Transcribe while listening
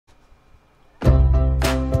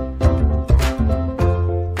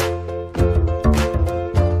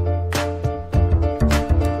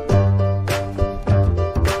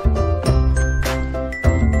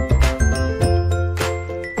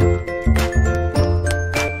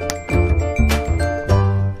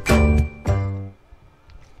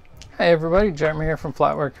Hi everybody, Jeremy here from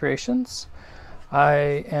Flatware Creations.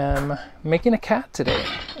 I am making a cat today,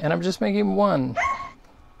 and I'm just making one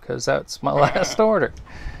because that's my last order.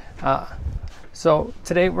 So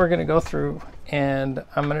today we're going to go through and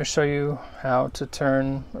I'm going to show you how to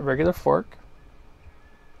turn a regular fork.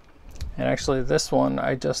 And actually this one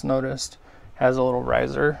I just noticed has a little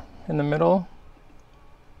riser in the middle.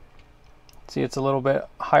 See, it's a little bit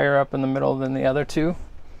higher up in the middle than the other two.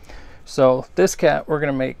 So this cat we're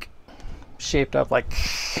going to make shaped up like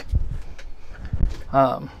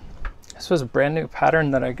this was a brand new pattern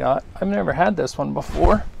that I got. I've never had this one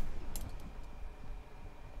before.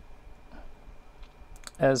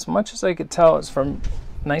 As much as I could tell, it's from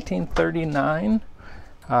 1939.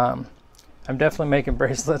 I'm definitely making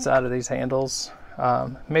bracelets out of these handles,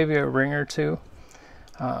 maybe a ring or two,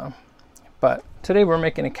 but today we're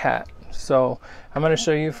making a cat. So I'm going to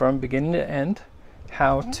show you from beginning to end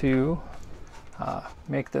how to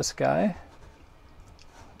make this guy.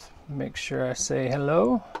 Make sure I say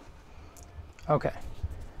hello. Okay.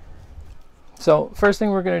 So first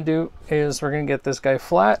thing we're going to do is we're going to get this guy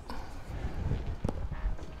flat.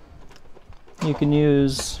 You can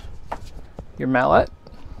use your mallet.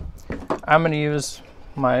 I'm going to use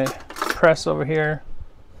my press over here.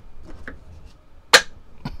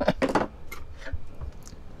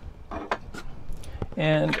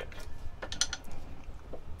 And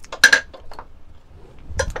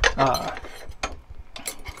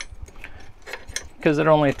because it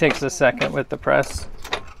only takes a second with the press.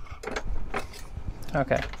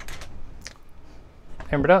 Okay,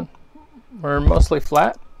 and we're done. We're mostly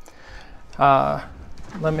flat.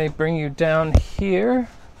 Let me bring you down here.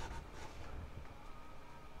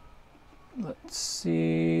 Let's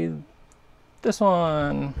see this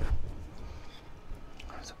one.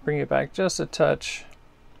 So bring it back just a touch.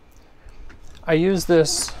 I use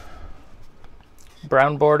this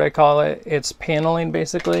brown board, I call it. It's paneling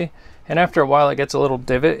basically, and after a while it gets a little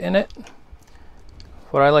divot in it.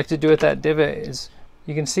 What I like to do with that divot is,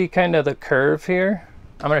 you can see kind of the curve here.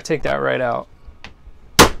 I'm going to take that right out.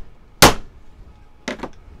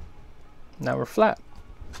 Now we're flat.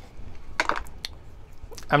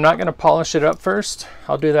 I'm not going to polish it up first.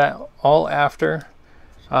 I'll do that all after.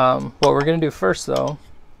 What we're going to do first though,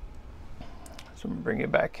 so I'm going to bring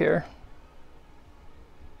it back here.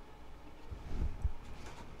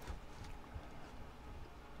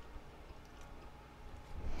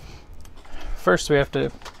 First we have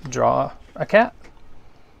to draw a cat.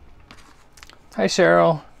 Hi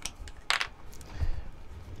Cheryl.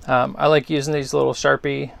 I like using these little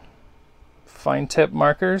Sharpie fine tip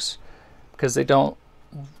markers because they don't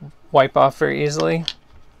wipe off very easily.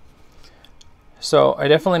 So I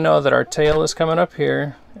definitely know that our tail is coming up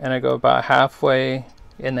here, and I go about halfway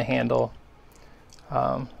in the handle.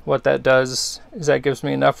 What that does is that gives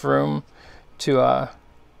me enough room to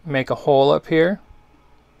make a hole up here.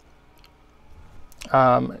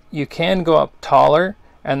 You can go up taller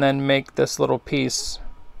and then make this little piece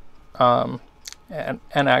an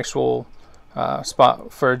actual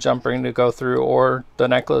spot for a jump ring to go through, or the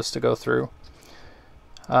necklace to go through.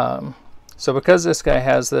 So because this guy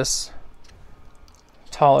has this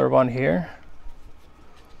taller one here,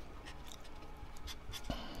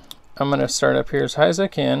 I'm going to start up here as high as I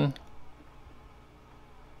can.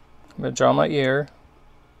 I'm going to draw my ear,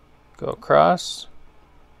 go across,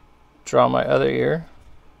 draw my other ear,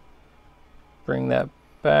 bring that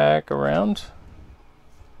back around.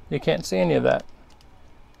 You can't see any of that.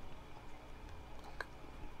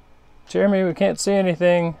 Jeremy, we can't see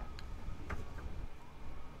anything.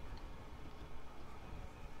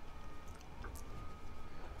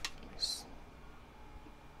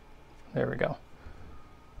 There we go.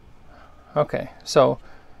 Okay, so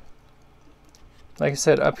like I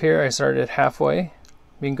said, up here I started halfway.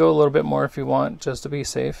 You can go a little bit more if you want, just to be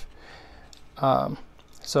safe.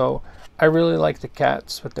 So I really like the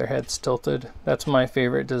cats with their heads tilted. That's my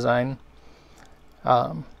favorite design.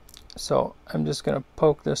 So I'm just going to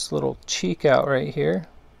poke this little cheek out right here.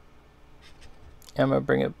 I'm going to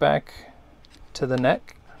bring it back to the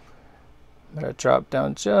neck. I'm going to drop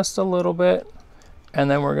down just a little bit,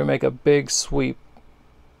 and then we're going to make a big sweep.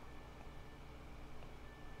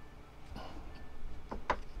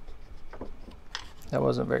 That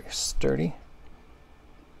wasn't very sturdy.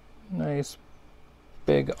 Nice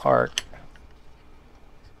big arc.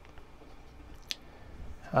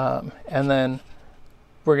 And then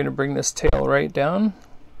we're going to bring this tail right down.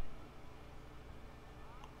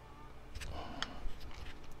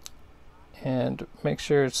 And make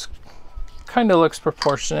sure it's kind of looks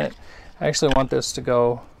proportionate. I actually want this to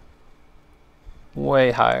go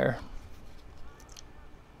way higher.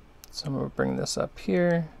 So I'm going to bring this up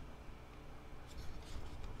here.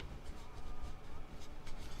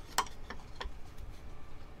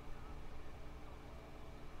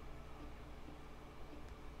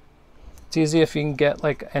 It's easy if you can get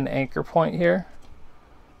like an anchor point here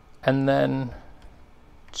and then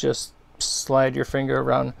just slide your finger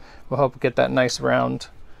around. Will help get that nice round.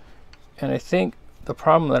 And I think the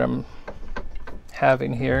problem that I'm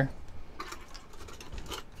having here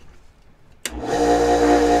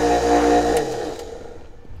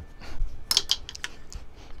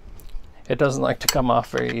it doesn't like to come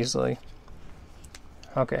off very easily.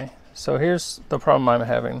 Okay, so here's the problem I'm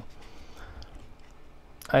having.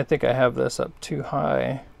 I think I have this up too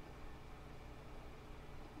high.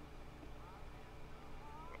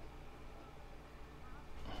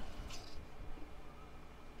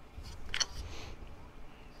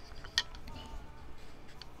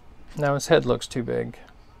 Now his head looks too big.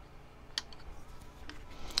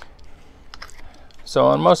 So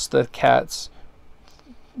on most of the cats,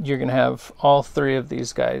 you're going to have all three of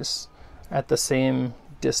these guys at the same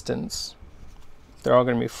distance. They're all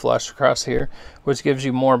going to be flush across here, which gives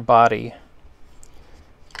you more body.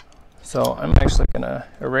 So I'm actually going to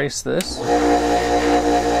erase this.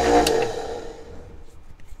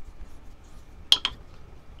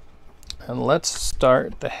 And let's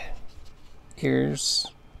start the ears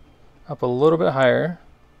up a little bit higher.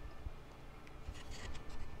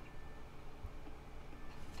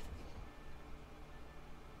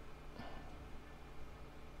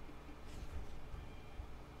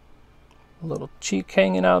 A little cheek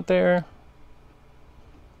hanging out there.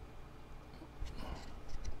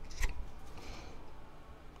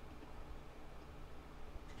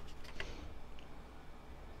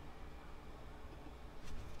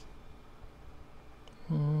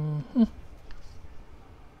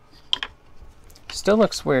 Still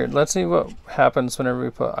looks weird. Let's see what happens whenever we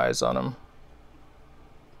put eyes on him.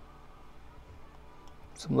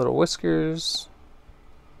 Some little whiskers.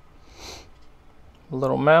 A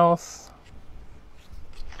little mouth.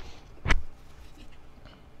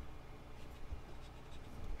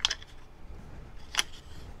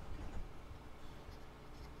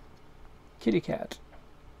 Kitty cat.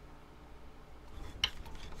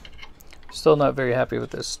 Still not very happy with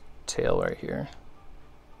this tail right here.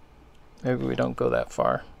 Maybe we don't go that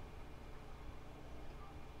far.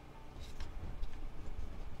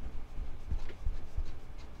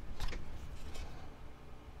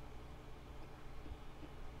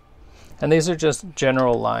 And these are just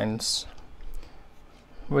general lines.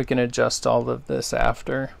 We can adjust all of this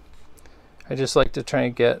after. I just like to try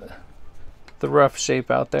and get the rough shape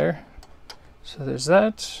out there. So there's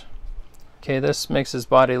that. Okay, this makes his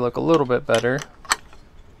body look a little bit better.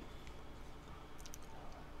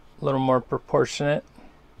 A little more proportionate.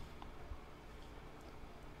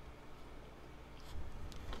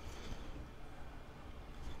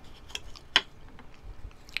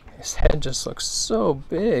 His head just looks so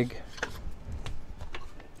big.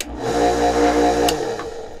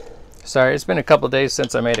 Sorry, it's been a couple days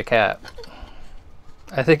since I made a cat.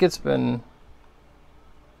 I think it's been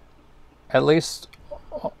at least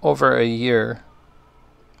over a year,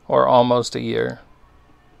 or almost a year.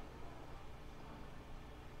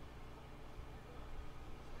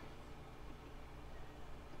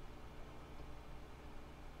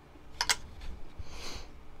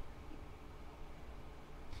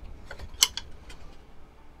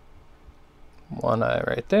 One eye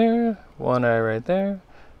right there, one eye right there,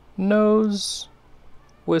 nose,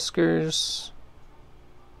 whiskers,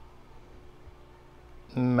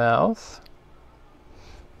 mouth.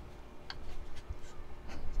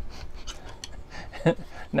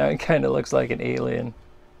 Now he kind of looks like an alien.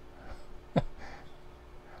 A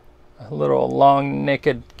little long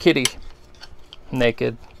naked kitty.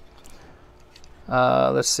 Naked.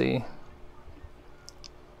 Let's see.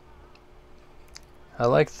 I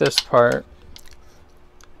like this part.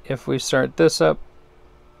 If we start this up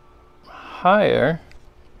higher,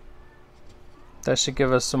 that should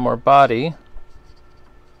give us some more body.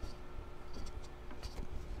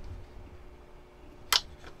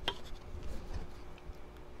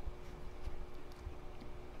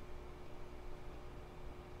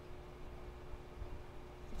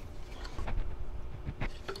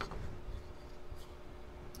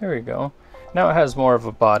 There we go. Now it has more of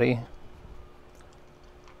a body.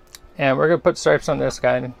 And we're going to put stripes on this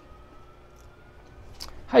guy.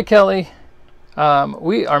 Hi, Kelly.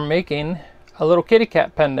 We are making a little kitty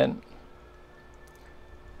cat pendant.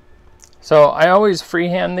 So I always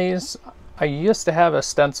freehand these. I used to have a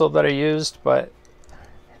stencil that I used, but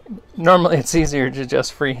normally it's easier to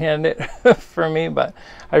just freehand it for me. But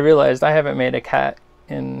I realized I haven't made a cat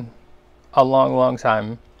in a long, long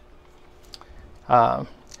time.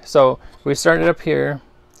 So we started up here.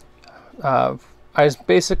 I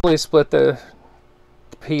basically split the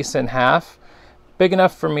piece in half, big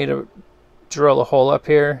enough for me to drill a hole up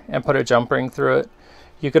here and put a jump ring through it.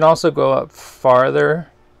 You can also go up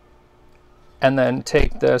farther and then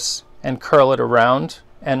take this and curl it around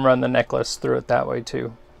and run the necklace through it that way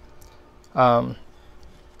too.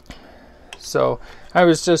 So I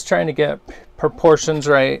was just trying to get proportions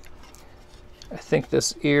right. I think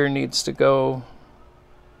this ear needs to go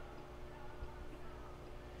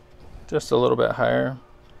just a little bit higher.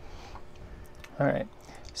 All right,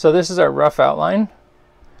 so this is our rough outline.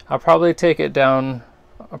 I'll probably take it down,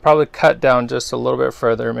 I'll probably cut down just a little bit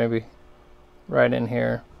further, maybe right in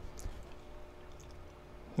here.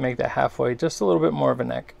 Make that halfway, just a little bit more of a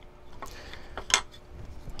neck.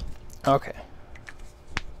 Okay.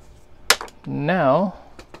 Now,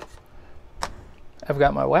 I've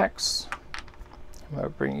got my wax. I'm going to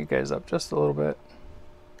bring you guys up just a little bit.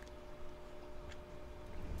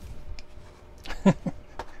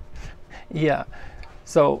 Yeah,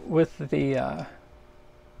 so with the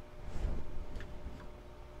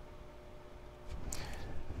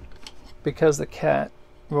because the cat,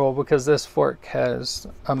 well, because this fork has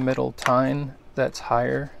a middle tine that's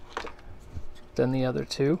higher than the other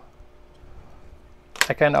two,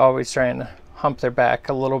 I kind of always try and hump their back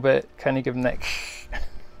a little bit, kind of give them that.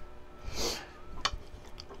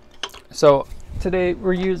 So today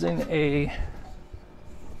we're using a,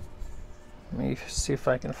 let me see if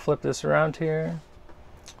I can flip this around here.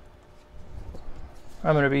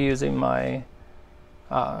 I'm going to be using my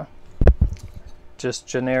just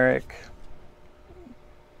generic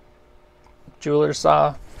jeweler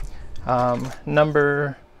saw,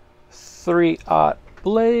 number 3/0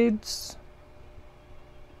 blades.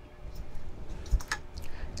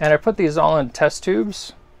 And I put these all in test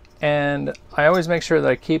tubes, and I always make sure that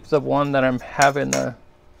I keep the one that I'm having the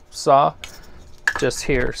saw just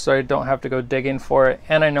here, so I don't have to go digging for it,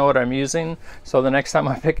 and I know what I'm using, so the next time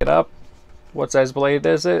I pick it up, what size blade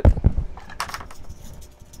is it?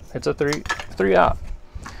 It's a 3/0.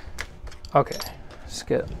 Okay, let's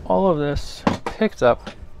get all of this picked up,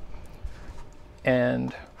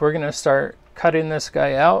 and we're gonna start cutting this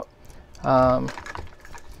guy out.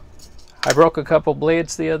 I broke a couple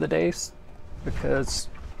blades the other day because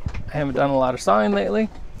I haven't done a lot of sawing lately,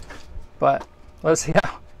 but let's see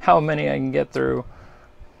how many I can get through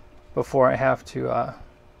before I have to,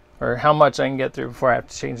 or how much I can get through before I have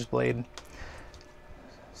to change the blade.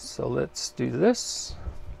 So let's do this.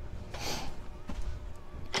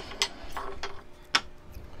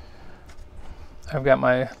 I've got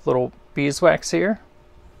my little beeswax here,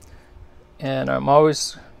 and I'm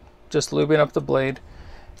always just lubing up the blade.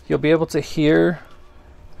 You'll be able to hear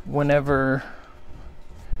whenever,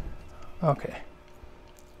 okay.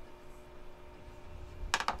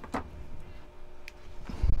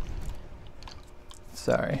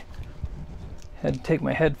 Sorry, had to take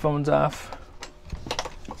my headphones off.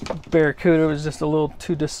 Barracuda was just a little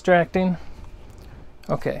too distracting.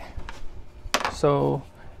 Okay, so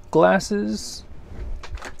glasses,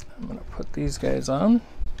 I'm gonna put these guys on.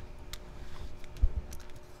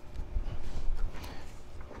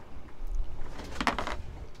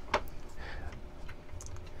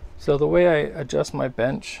 So the way I adjust my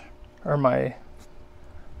bench, or my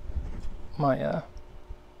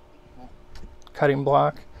cutting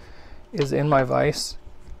block, is in my vise.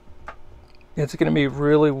 It's going to be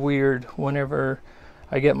really weird whenever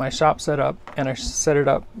I get my shop set up and I set it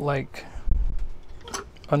up like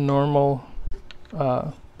a normal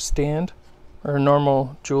stand or a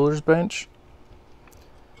normal jeweler's bench,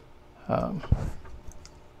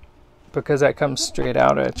 because that comes straight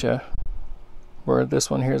out at you, where this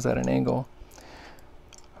one here is at an angle.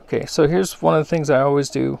 Okay, so here's one of the things I always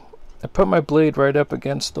do. I put my blade right up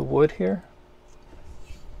against the wood here.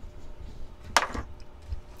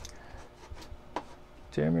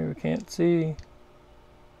 Jeremy, we can't see.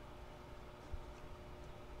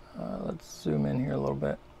 Let's zoom in here a little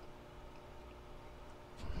bit.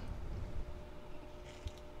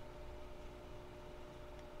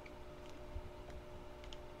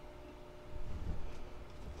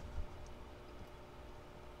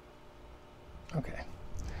 Okay.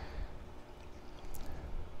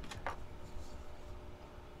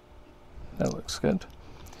 That looks good.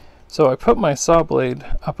 So I put my saw blade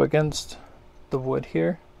up against the wood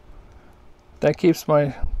here. That keeps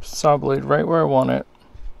my saw blade right where I want it,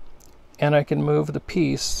 and I can move the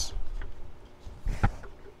piece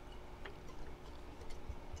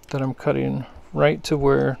that I'm cutting right to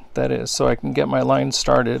where that is, so I can get my line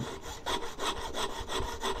started.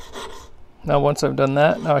 Now once I've done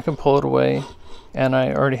that, now I can pull it away, and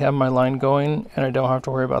I already have my line going, and I don't have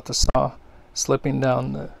to worry about the saw slipping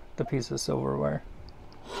down the piece of silverware.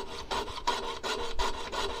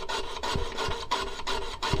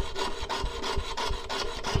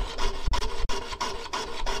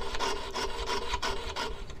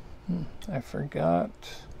 forgot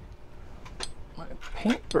my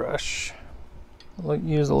paintbrush. I'll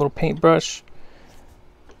use a little paintbrush.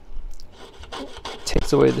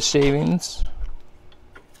 Takes away the shavings.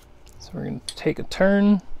 So we're going to take a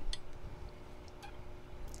turn.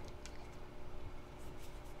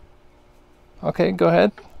 Okay, go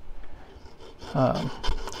ahead. I'm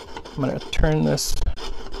going to turn this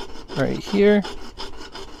right here.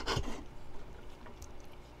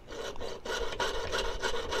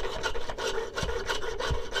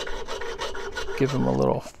 Give him a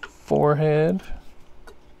little forehead,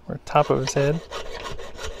 or top of his head.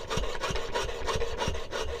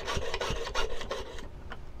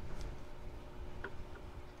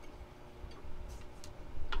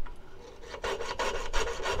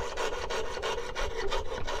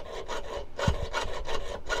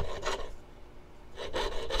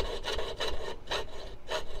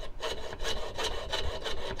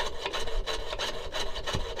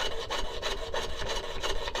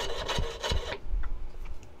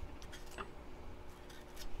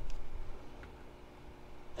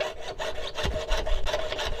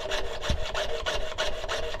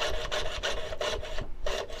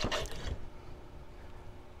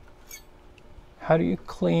 How do you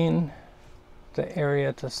clean the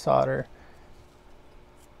area to solder?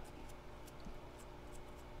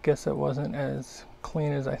 Guess it wasn't as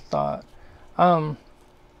clean as I thought.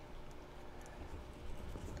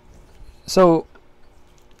 So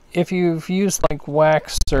if you've used like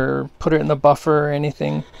wax or put it in the buffer or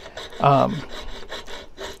anything, that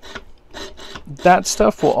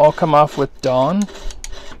stuff will all come off with Dawn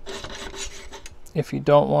if you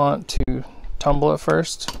don't want to tumble it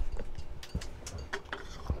first.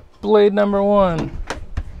 Blade number 1.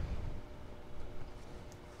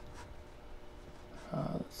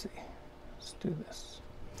 Let's see. Let's do this.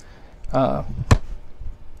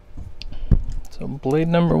 So blade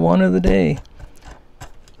number 1 of the day.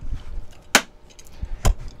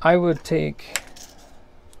 I would take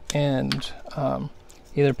and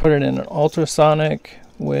either put it in an ultrasonic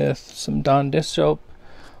with some Dawn dish soap,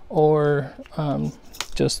 or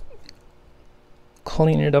just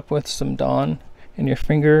clean it up with some Dawn in your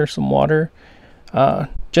finger, some water.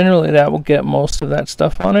 Generally that will get most of that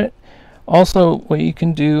stuff on it. Also, what you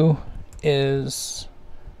can do is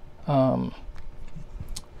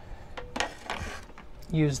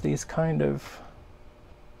use these kind of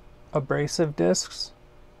abrasive discs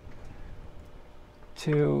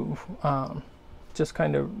to just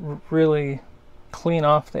kind of really clean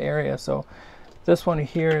off the area. So this one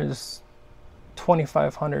here is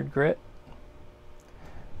 2500 grit.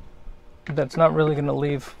 That's not really going to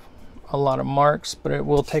leave a lot of marks, but it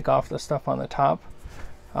will take off the stuff on the top.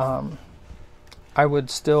 I would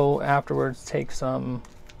still afterwards take some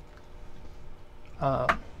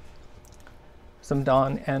Dawn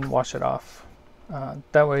and wash it off.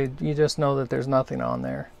 That way you just know that there's nothing on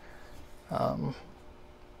there.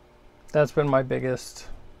 That's been my biggest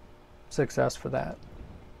success for that.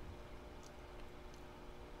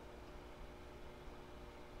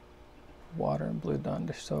 Water and blue Dawn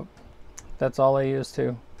dish soap. That's all I use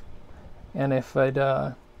too. And if it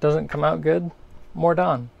doesn't come out good, more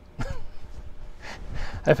Dawn.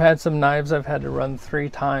 I've had some knives I've had to run 3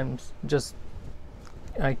 times. Just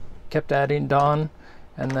I kept adding Dawn,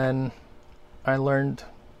 and then I learned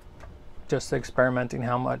just experimenting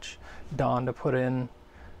how much Dawn to put in.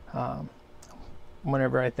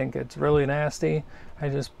 Whenever I think it's really nasty, I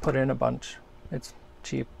just put in a bunch. It's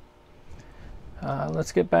cheap.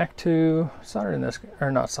 Let's get back to soldering this,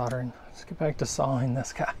 or not soldering. Let's get back to sawing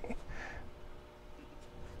this guy.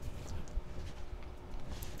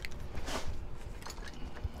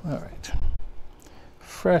 All right,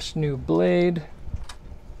 fresh new blade.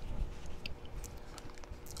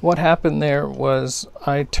 What happened there was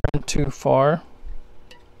I turned too far,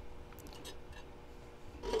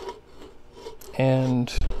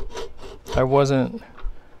 and I wasn't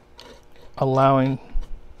allowing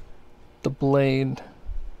the blade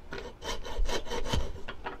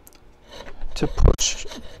to push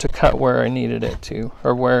to cut where I needed it to,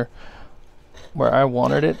 or where I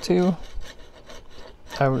wanted it to.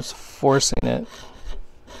 I was forcing it.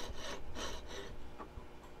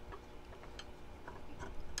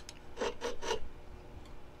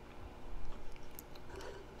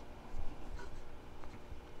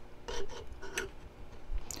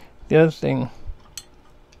 The other thing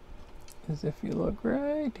is, if you look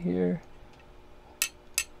right here,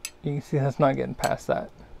 you can see that's not getting past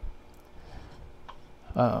that.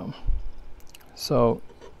 So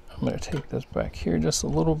I'm going to take this back here just a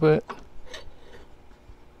little bit.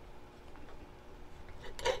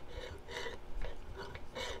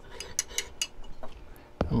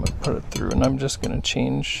 I'm going to put it through, and I'm just going to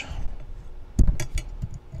change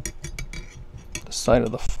the side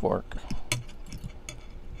of the fork.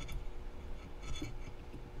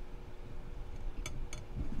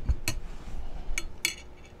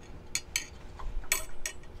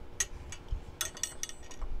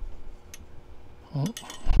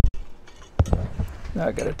 Now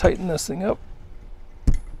I got to tighten this thing up.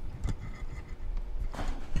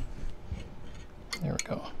 There we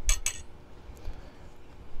go.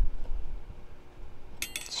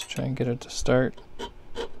 Let's try and get it to start.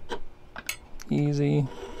 Easy.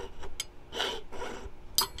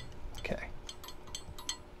 Okay.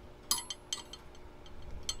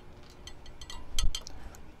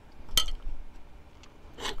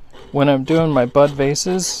 When I'm doing my bud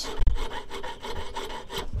vases,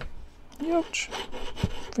 ouch,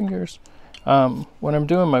 fingers. When I'm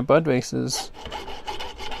doing my bud vases,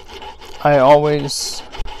 I always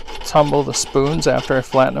tumble the spoons after I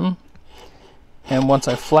flatten them. And once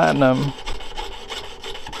I flatten them,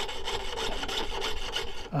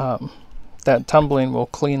 that tumbling will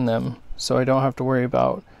clean them, so I don't have to worry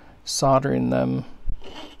about soldering them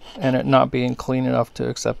and it not being clean enough to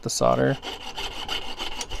accept the solder.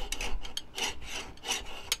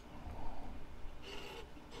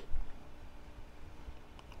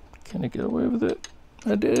 Can I get away with it?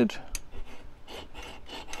 I did.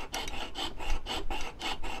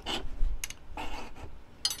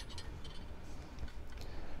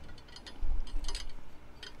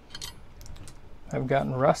 I've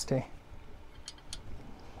gotten rusty.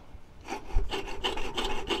 Yeah,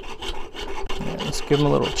 let's give them a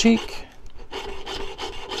little cheek.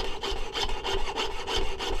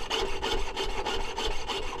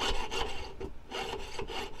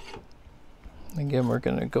 Again, we're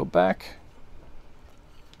going to go back.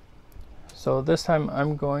 So this time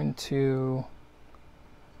I'm going to,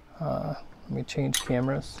 let me change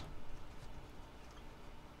cameras.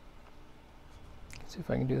 See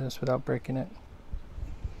if I can do this without breaking it.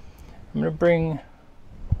 I'm going to bring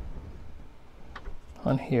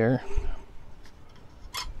on here,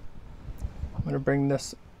 I'm going to bring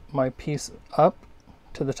my piece up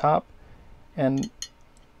to the top and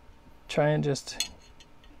try and just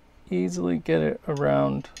easily get it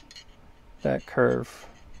around that curve.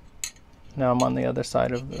 Now I'm on the other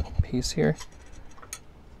side of the piece here.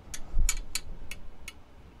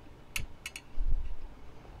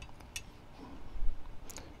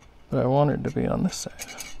 But I want it to be on this side.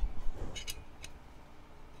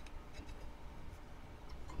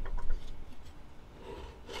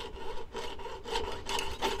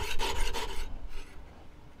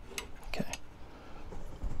 Okay.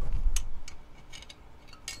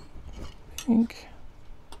 Pink.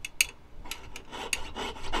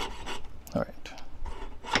 All right.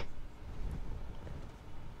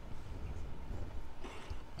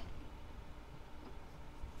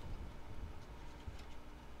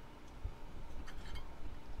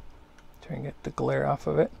 Try and get the glare off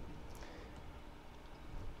of it.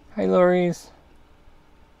 Hi, Lori's.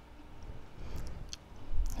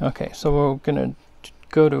 Okay, so we're gonna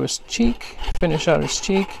go to his cheek, finish out his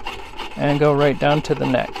cheek, and go right down to the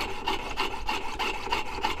neck.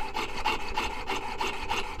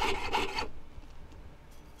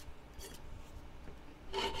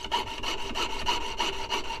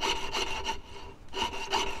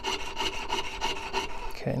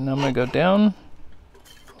 Okay, now I'm gonna go down,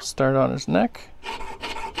 start on his neck.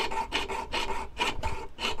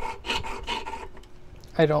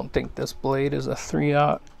 I don't think this blade is a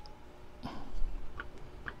 3/0.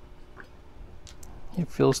 It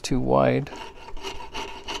feels too wide.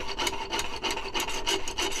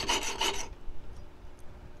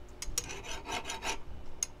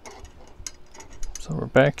 So we're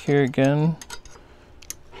back here again.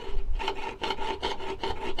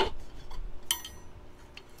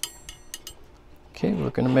 Okay,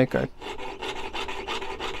 we're going to make our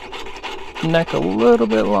neck a little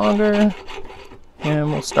bit longer,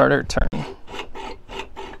 and we'll start our turn.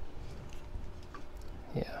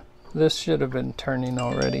 Yeah, this should have been turning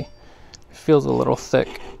already. It feels a little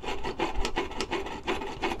thick.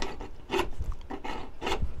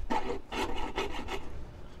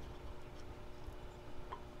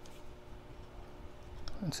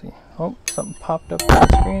 Let's see. Oh, something popped up on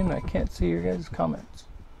the screen. I can't see your guys' comments.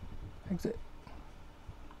 Exit.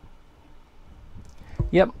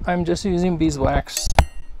 Yep, I'm just using beeswax.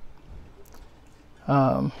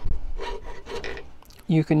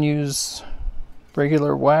 You can use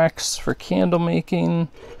regular wax for candle making.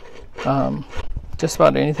 Just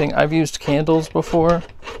about anything. I've used candles before.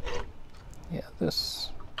 Yeah, this.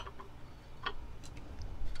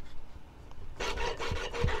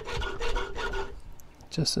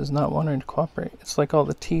 just is not wanting to cooperate. It's like all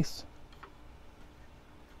the teeth.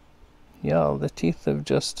 Yeah, the teeth have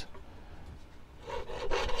just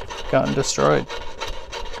gotten destroyed.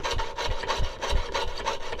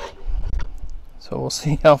 So we'll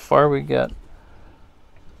see how far we get.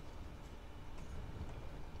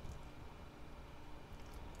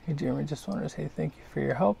 Hey Jeremy, just wanted to say thank you for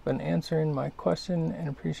your help and answering my question and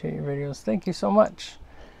appreciate your videos. Thank you so much.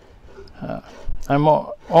 I'm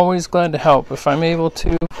always glad to help. If I'm able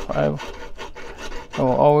to, I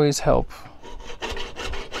will always help.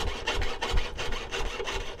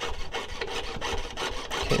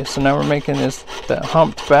 Okay, so now we're making that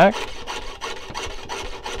humped back.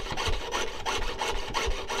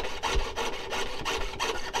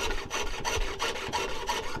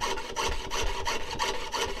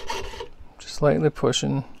 Just lightly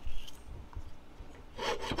pushing.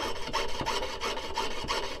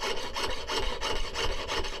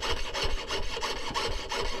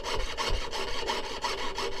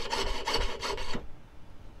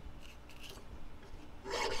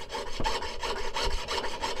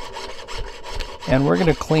 And we're going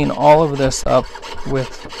to clean all of this up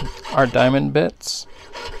with our diamond bits.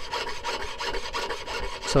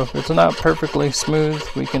 So if it's not perfectly smooth,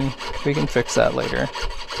 we can fix that later.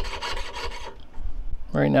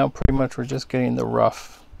 Right now, pretty much we're just getting the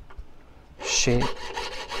rough shape.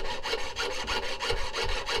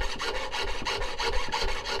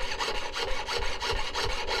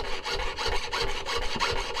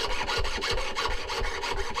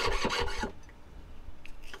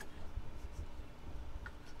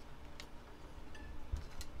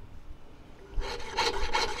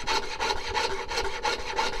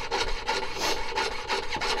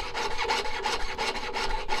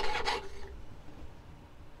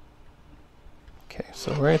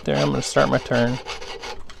 So right there, I'm going to start my turn.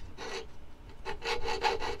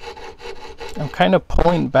 I'm kind of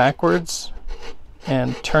pulling backwards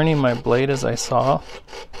and turning my blade as I saw.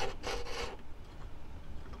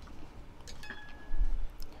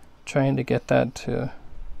 Trying to get that to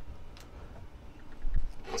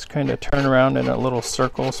just kind of turn around in a little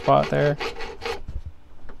circle spot there.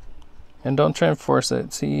 And don't try and force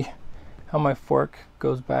it. See how my fork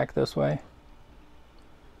goes back this way?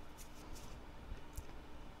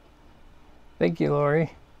 Thank you,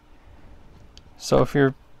 Lori. So if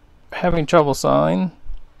you're having trouble sawing,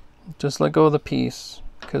 just let go of the piece,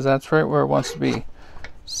 because that's right where it wants to be.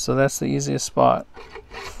 So that's the easiest spot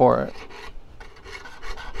for it.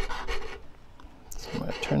 So I'm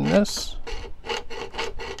going to turn this.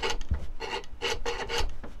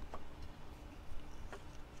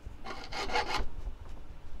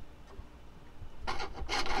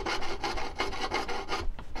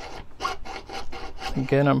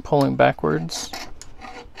 Again, I'm pulling backwards.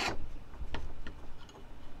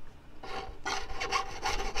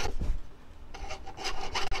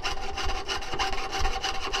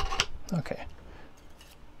 Okay.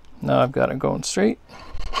 Now I've got it going straight.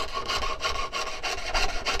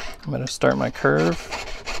 I'm going to start my curve.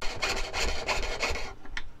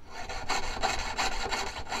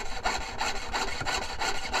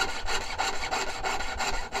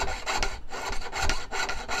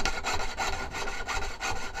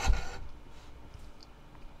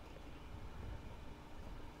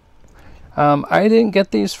 I didn't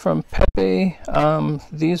get these from Pepe.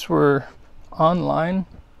 These were online.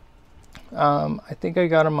 I think I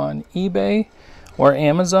got them on eBay or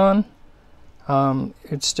Amazon.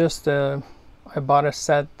 It's just I bought a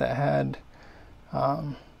set that had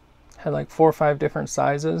like 4 or 5 different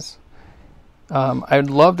sizes. I'd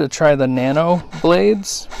love to try the nano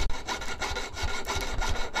blades,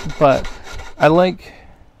 but I like,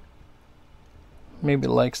 maybe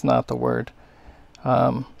like's not the word.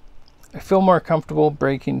 I feel more comfortable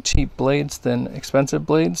breaking cheap blades than expensive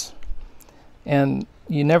blades, and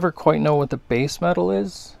you never quite know what the base metal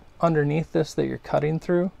is underneath this that you're cutting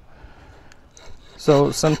through.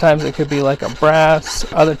 So sometimes it could be like a brass,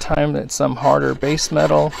 other time it's some harder base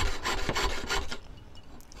metal.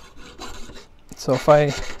 So if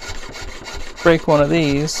I break one of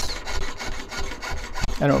these,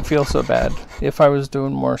 I don't feel so bad. If I was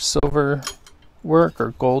doing more silver work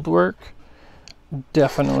or gold work,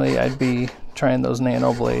 definitely I'd be trying those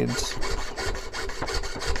nano blades.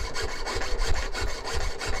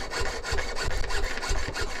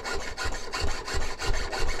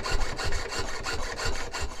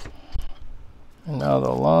 And now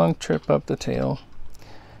the long trip up the tail.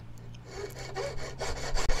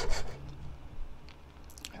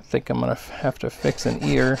 I think I'm gonna have to fix an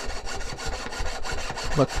ear.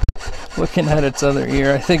 Looking at its other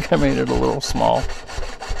ear, I think I made it a little small.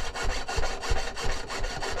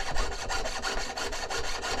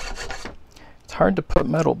 hard to put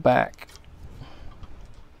metal back.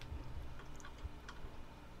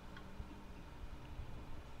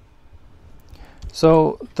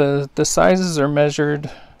 So the sizes are measured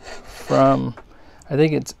from, I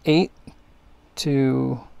think it's 8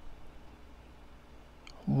 to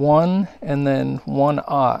 1 and then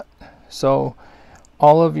 1/0. So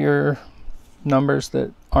all of your numbers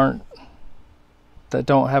that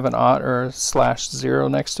don't have an aught or a /0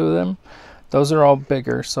 next to them, those are all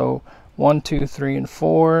bigger. So 1, 2, 3, and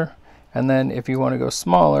 4, and then if you want to go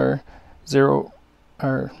smaller, 0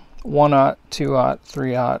 or 1/0, 2/0,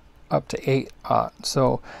 3/0, up to 8/0.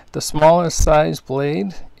 So the smallest size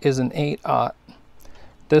blade is an 8/0.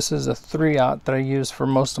 This is a 3/0 that I use for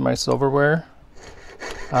most of my silverware.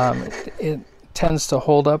 It tends to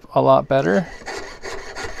hold up a lot better,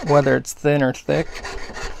 whether it's thin or thick.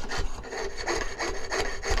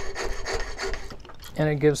 And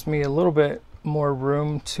it gives me a little bit more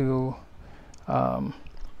room to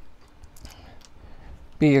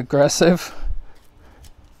be aggressive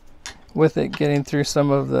with it getting through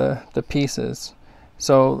some of the pieces.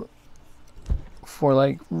 So for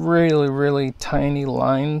like really tiny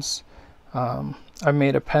lines, I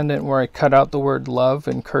made a pendant where I cut out the word love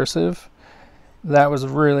in cursive. That was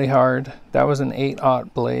really hard. That was an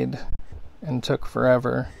 8/0 blade and took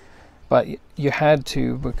forever, but you had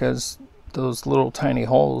to, because those little tiny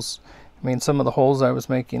holes, I mean, some of the holes I was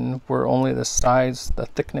making were only the size, the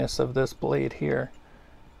thickness of this blade here.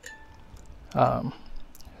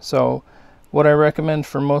 So what I recommend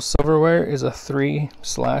for most silverware is a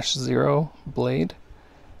 3/0 blade.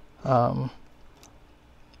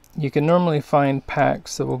 You can normally find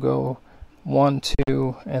packs that will go 1,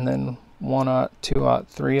 2, and then 1/0, 2/0,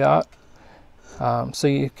 3/0. So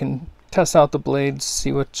you can test out the blades,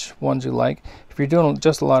 see which ones you like. If you're doing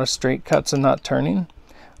just a lot of straight cuts and not turning,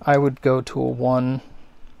 I would go to a 1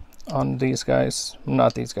 on these guys.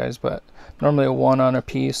 Not these guys, but normally a 1 on a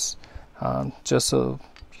piece, just so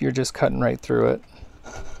you're just cutting right through it.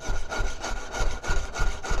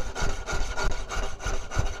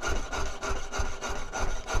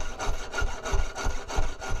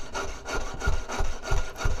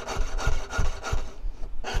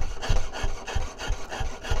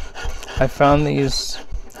 I found these,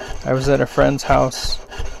 I was at a friend's house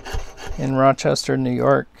in Rochester, New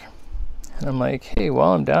York, and I'm like, hey,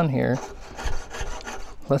 while I'm down here,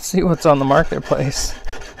 let's see what's on the marketplace.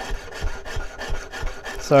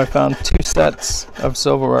 So I found 2 sets of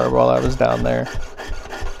silverware while I was down there.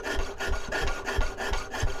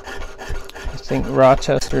 I think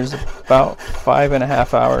Rochester's about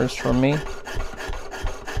 5.5 hours from me.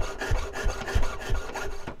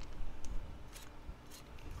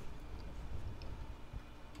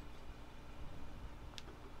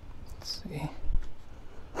 Let's see.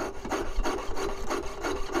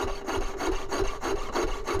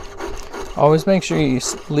 Always make sure you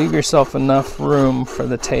leave yourself enough room for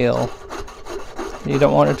the tail. You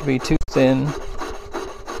don't want it to be too thin.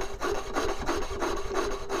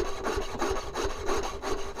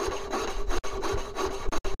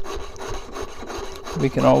 We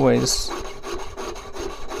can always,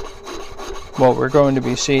 well, we're going to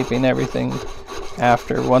be shaping everything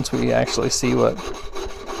after, once we actually see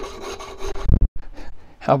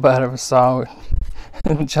how bad of a saw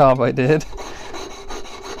job I did.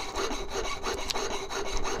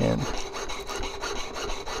 And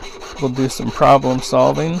we'll do some problem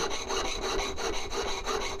solving.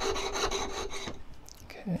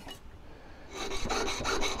 Okay,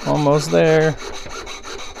 almost there.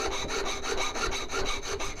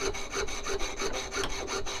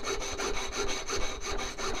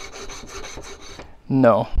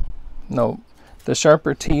 No, the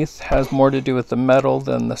sharper teeth has more to do with the metal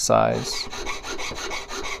than the size.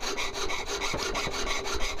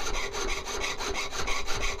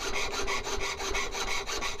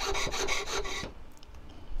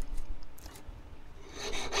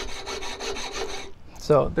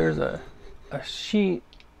 So there's a sheet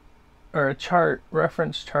or a chart,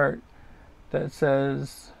 reference chart, that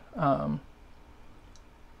says,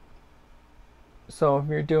 so if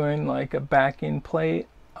you're doing like a backing plate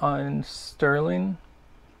on sterling,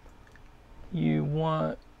 you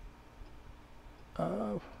want,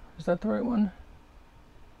 is that the right one?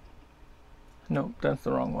 Nope, that's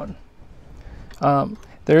the wrong one.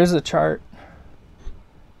 There is a chart.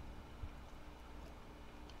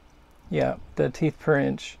 Yeah, the teeth per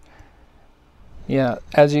inch. Yeah,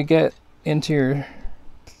 as you get into your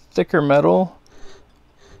thicker metal,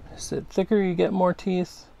 is it thicker you get more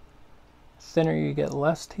teeth, thinner you get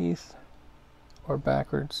less teeth, or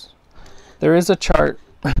backwards? There is a chart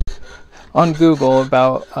on Google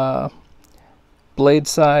about blade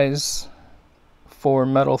size for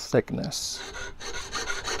metal thickness.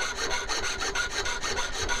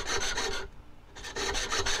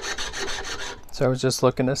 So I was just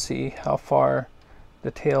looking to see how far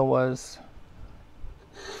the tail was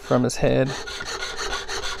from his head. I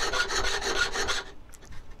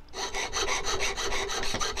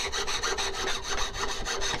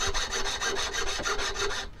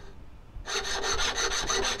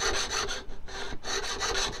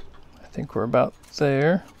think we're about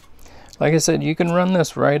there. Like I said, you can run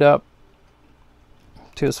this right up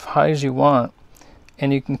to as high as you want,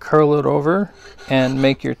 and you can curl it over and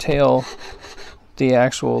make your tail the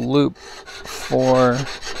actual loop for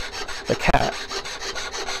the cat.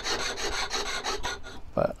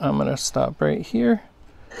 But I'm going to stop right here,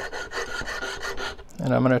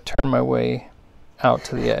 and I'm going to turn my way out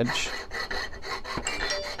to the edge.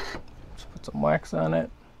 Just put some wax on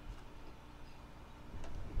it.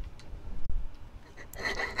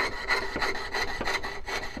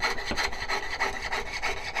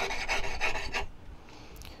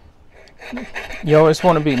 You always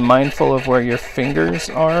want to be mindful of where your fingers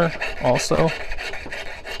are also.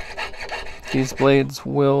 These blades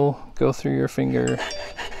will go through your finger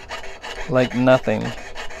like nothing.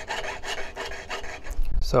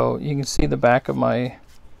 So you can see the back of my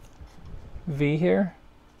V here.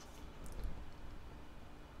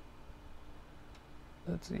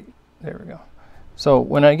 Let's see, there we go. So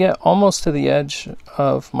when I get almost to the edge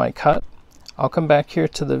of my cut, I'll come back here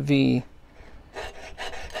to the V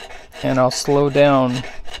and I'll slow down.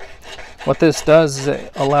 What this does is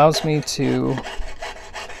it allows me to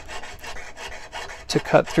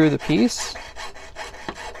cut through the piece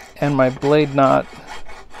and my blade not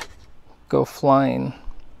go flying.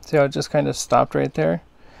 See how it just kind of stopped right there?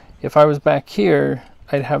 If I was back here,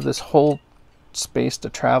 I'd have this whole space to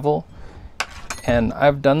travel, and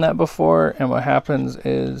I've done that before, and what happens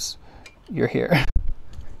is you're here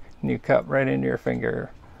and you cut right into your finger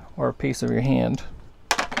or a piece of your hand.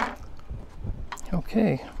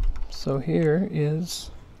 Okay, so here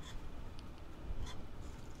is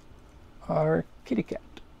our kitty cat.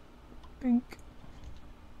 Pink.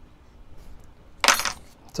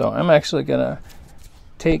 So I'm actually gonna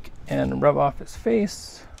take and rub off his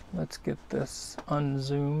face. Let's get this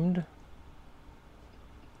unzoomed.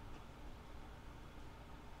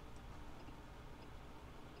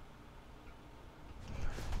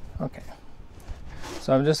 Okay,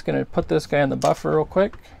 so I'm just gonna put this guy in the buffer real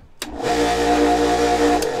quick.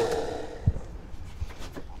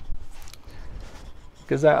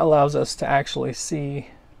 Because that allows us to actually see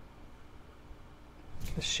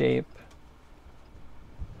the shape.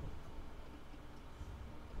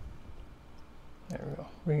 There we go.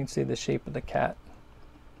 We can see the shape of the cat.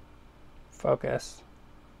 Focus.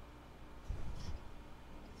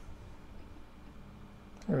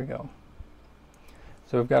 There we go.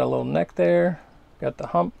 So we've got a little neck there, got the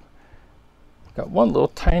hump, got one little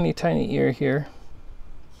tiny ear here.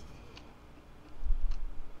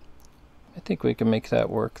 I think we can make that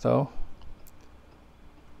work though.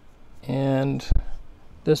 And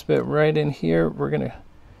this bit right in here, we're gonna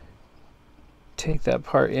take that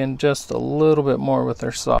part in just a little bit more with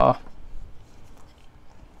our saw.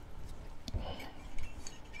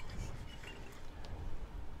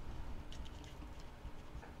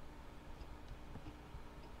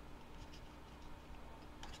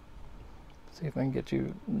 See if I can get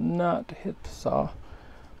you not to hit the saw.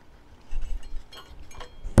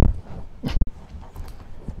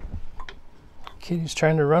 Kitty's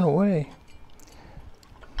trying to run away.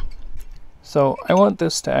 So I want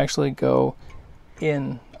this to actually go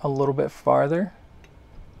in a little bit farther.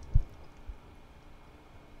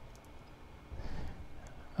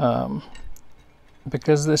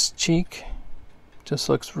 Because this cheek just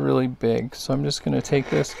looks really big. So I'm just going to take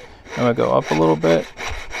this, I'm going to go up a little bit,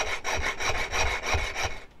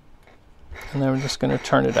 and then we're just going to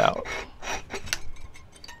turn it out.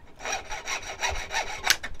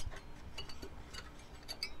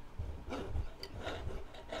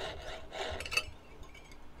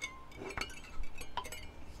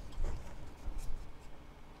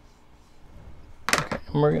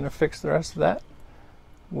 And we're going to fix the rest of that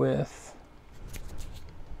with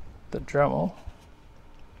the Dremel.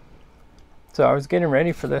 So I was getting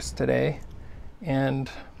ready for this today, and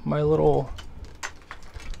my little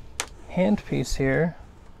handpiece here,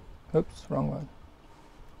 oops, wrong one.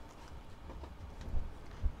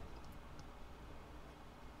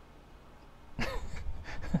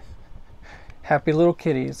 Happy little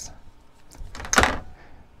kitties.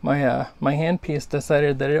 My handpiece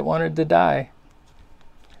decided that it wanted to die.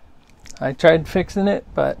 I tried fixing it,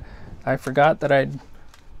 but I forgot that I'd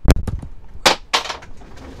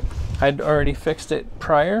I'd already fixed it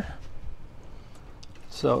prior,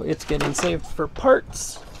 so it's getting saved for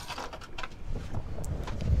parts.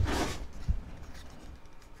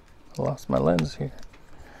 I lost my lens here.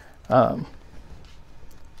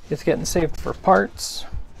 It's getting saved for parts.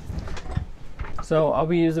 So I'll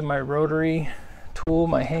be using my rotary tool,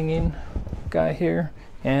 my hanging guy here,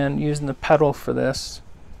 and using the pedal for this.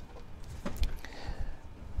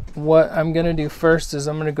 What I'm going to do first is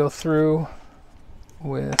I'm going to go through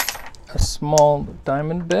with a small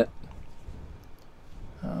diamond bit.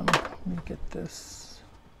 Let me get this.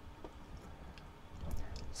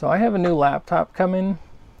 So I have a new laptop coming.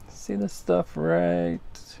 See this stuff right?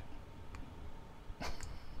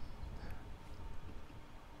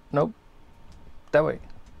 Nope. That way.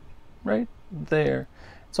 Right there.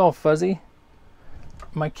 It's all fuzzy.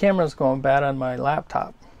 My camera's going bad on my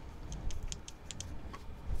laptop.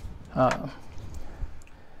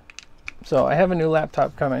 So I have a new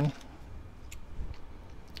laptop coming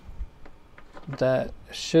that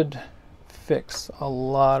should fix a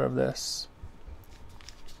lot of this.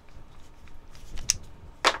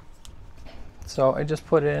 So I just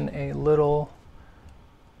put in a little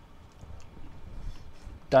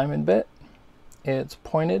diamond bit. It's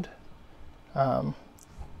pointed,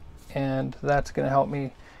 and that's going to help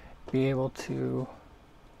me be able to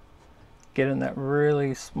get in that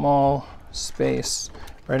really small space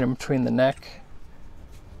right in between the neck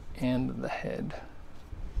and the head.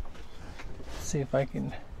 Let's see if I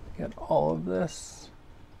can get all of this.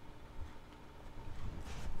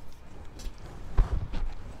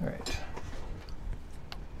 All right.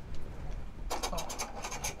 Oh.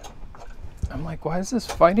 I'm like, why is this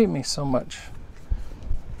fighting me so much?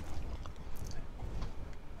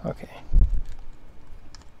 Okay.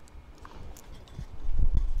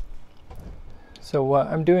 So what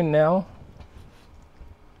I'm doing now,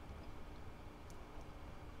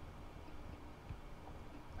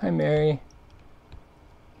 hi Mary.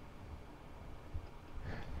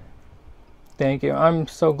 Thank you. I'm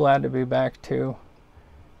so glad to be back too.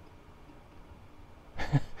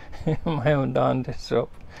 My own Dawn dish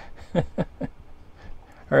soap.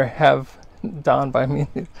 Or have Dawn buy me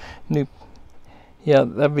new. Yeah,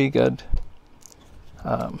 that'd be good.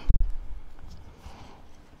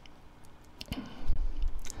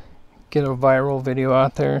 Get a viral video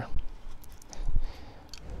out there.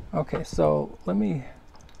 Okay, so let me,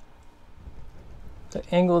 the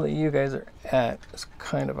angle that you guys are at is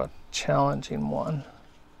kind of a challenging one.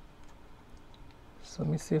 So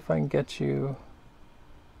let me see if I can get you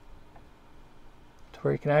to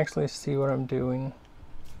where you can actually see what I'm doing.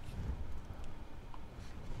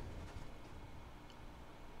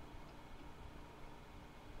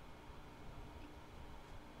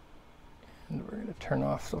 And we're going to turn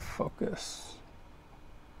off the focus.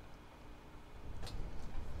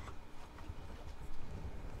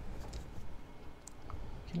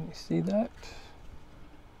 Can you see that?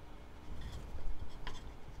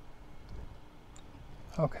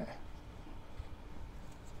 Okay.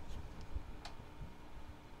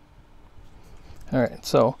 All right,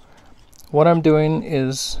 so what I'm doing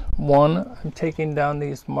is, one, I'm taking down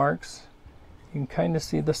these marks. You can kind of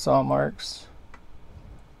see the saw marks.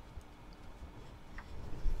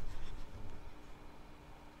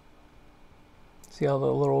 See all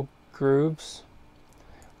the little grooves?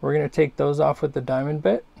 We're going to take those off with the diamond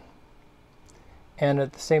bit, and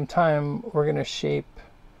at the same time we're going to shape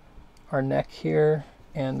our neck here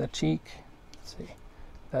and the cheek. Let's see,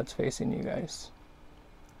 that's facing you guys.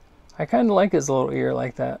 I kind of like his little ear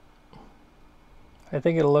like that. I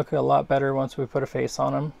think it'll look a lot better once we put a face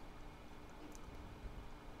on him.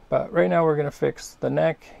 But right now we're going to fix the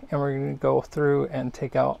neck, and we're going to go through and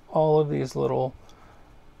take out all of these little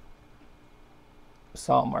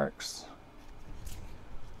saw marks.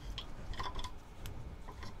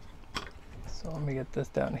 So let me get this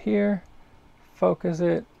down here, focus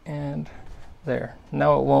it, and there.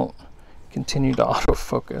 Now it won't continue to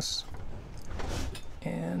autofocus.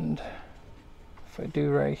 And if I do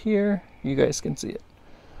right here, you guys can see it.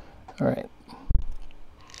 All right.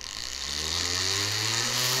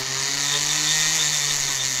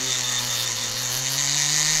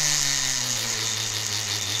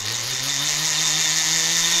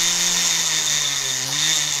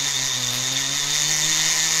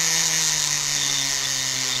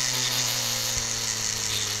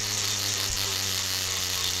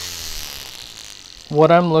 What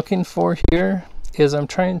I'm looking for here is I'm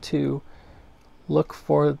trying to look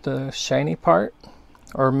for the shiny part,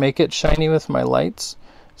 or make it shiny with my lights,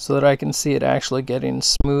 so that I can see it actually getting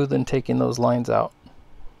smooth and taking those lines out.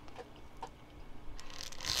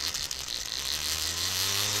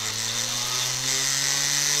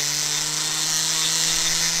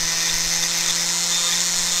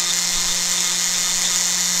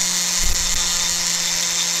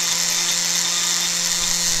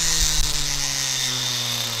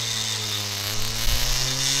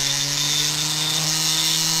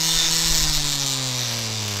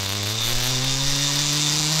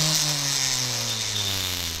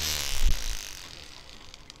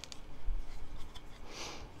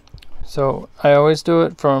 So I always do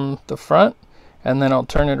it from the front, and then I'll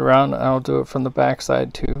turn it around and I'll do it from the back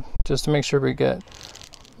side too, just to make sure we get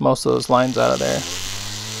most of those lines out of there.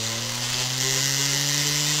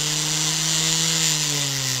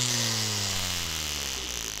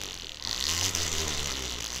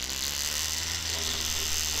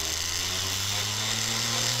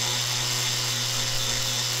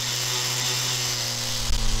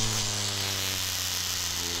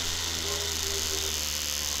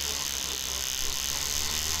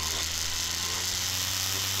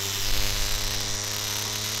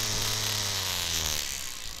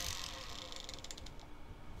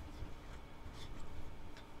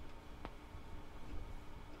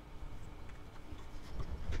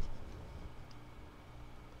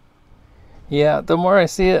 Yeah, the more I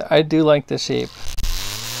see it, I do like the shape.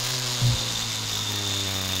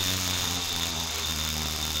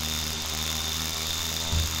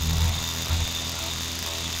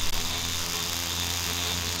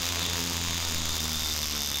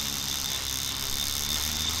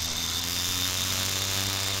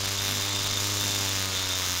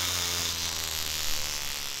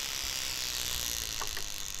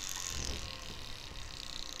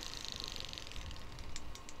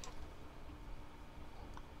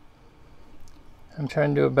 I'm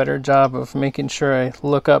trying to do a better job of making sure I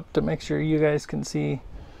look up to make sure you guys can see.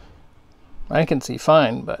 I can see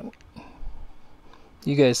fine, but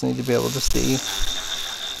you guys need to be able to see.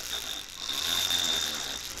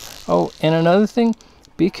 Oh, and another thing,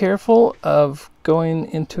 be careful of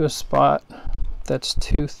going into a spot that's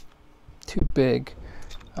too big.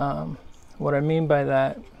 What I mean by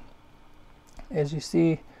that is, you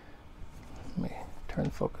see, let me turn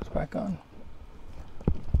the focus back on.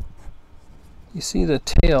 You see the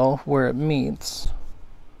tail where it meets,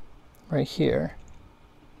 right here.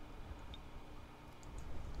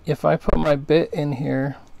 If I put my bit in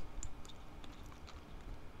here,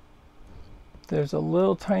 there's a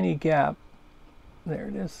little tiny gap. There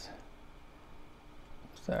it is.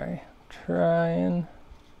 Sorry, trying.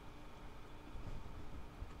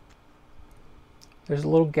 There's a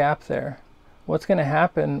little gap there. What's going to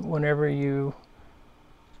happen whenever you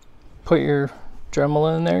put your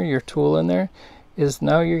Dremel in there, your tool in there, is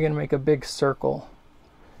now you're going to make a big circle.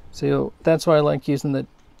 So that's why I like using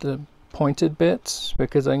the pointed bits,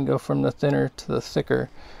 because I can go from the thinner to the thicker.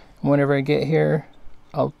 And whenever I get here,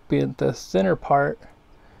 I'll be at the thinner part.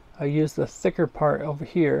 I use the thicker part over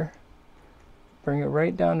here, bring it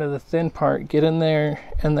right down to the thin part, get in there,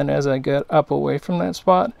 and then as I get up away from that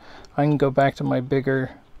spot, I can go back to my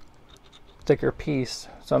bigger, thicker piece.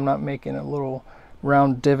 So I'm not making a little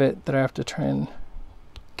round divot that I have to try and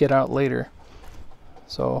get out later.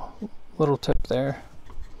 So little tip there.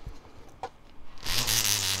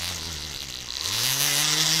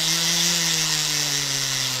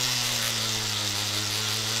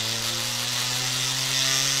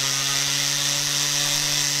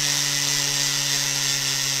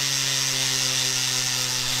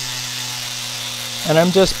 And I'm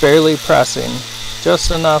just barely pressing, just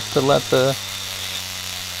enough to let the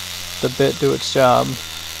bit do its job.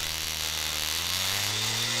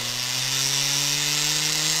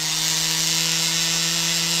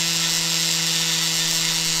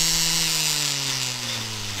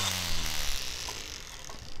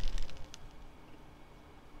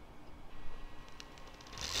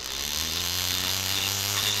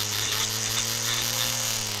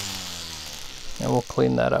 And we'll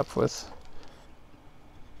clean that up with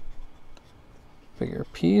bigger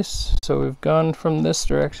piece. So we've gone from this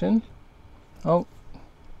direction. Oh,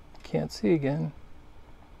 can't see again.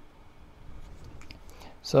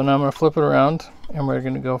 So now I'm going to flip it around and we're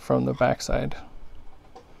going to go from the back side.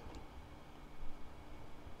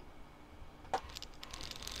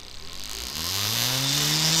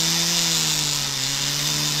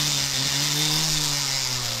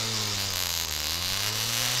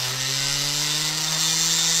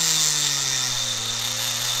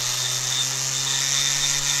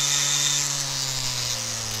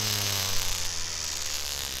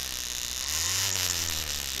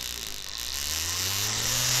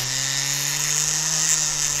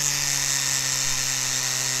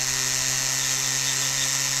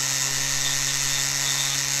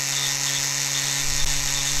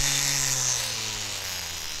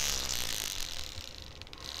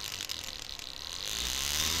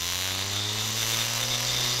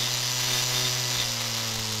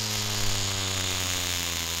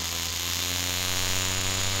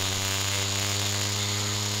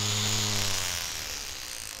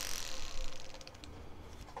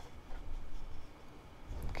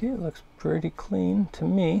 Okay, it looks pretty clean to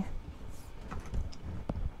me.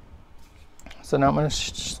 So now I'm going to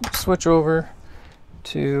switch over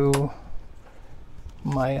to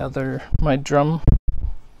my drum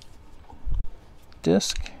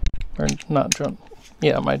disc, or not drum,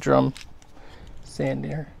 yeah, my drum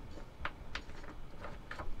sander.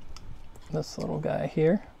 This little guy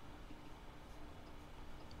here.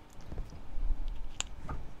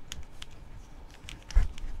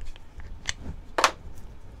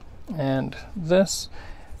 And this,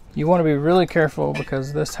 you want to be really careful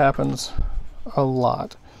because this happens a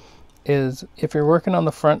lot, is if you're working on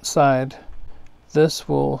the front side, this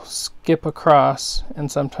will skip across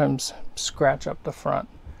and sometimes scratch up the front.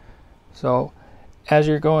 So as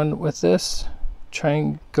you're going with this, try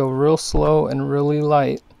and go real slow and really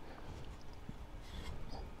light.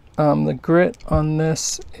 The grit on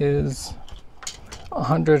this is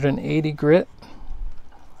 180 grit.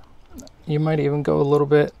 You might even go a little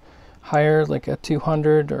bit higher, like a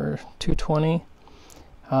 200 or 220.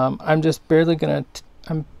 I'm just barely gonna,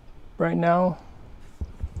 right now,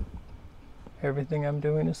 everything I'm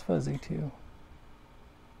doing is fuzzy too.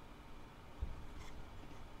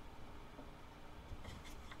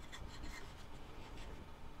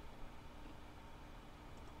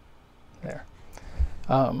 There.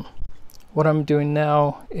 What I'm doing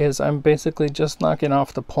now is I'm basically just knocking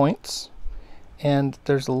off the points, and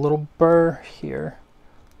there's a little burr here.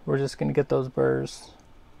 We're just going to get those burrs.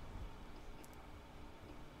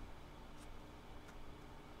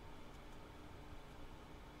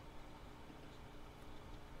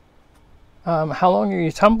 How long are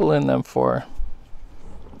you tumbling them for?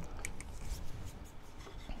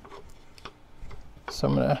 So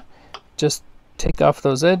I'm going to just take off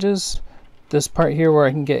those edges. This part here where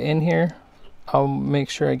I can get in here, I'll make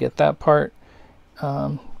sure I get that part.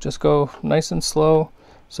 Just go nice and slow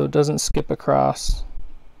so it doesn't skip across.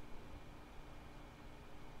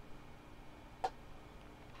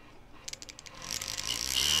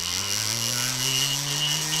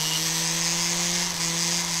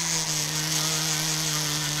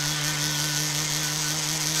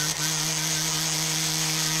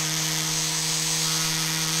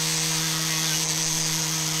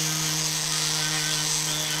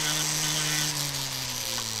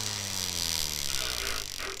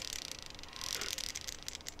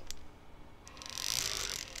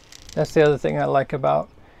 That's the other thing I like about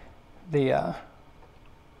the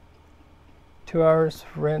 2 hours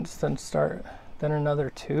rinse, then start, then another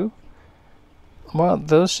 2. Well,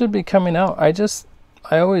 those should be coming out.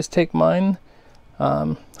 I always take mine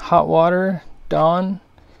hot water, Dawn,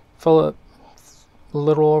 fill it a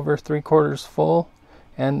little over 3/4 full,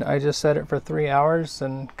 and I just set it for 3 hours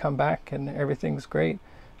and come back and everything's great.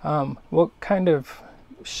 What kind of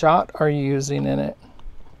shot are you using in it?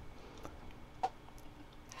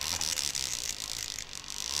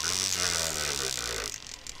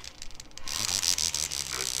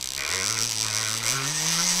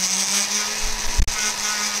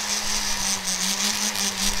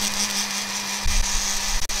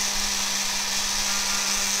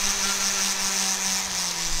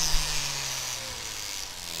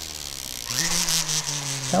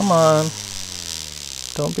 Come on,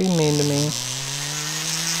 don't be mean to me.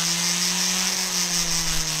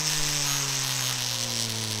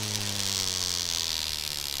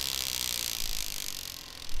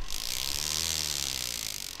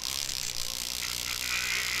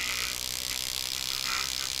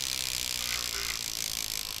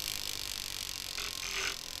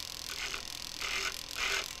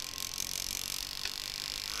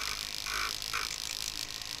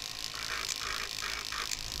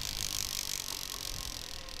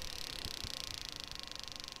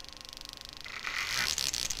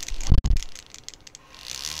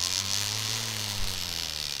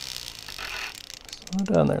 Slow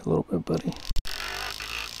down there a little bit, buddy.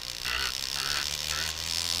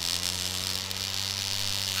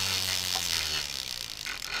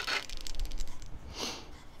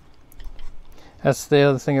 That's the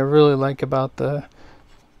other thing I really like about the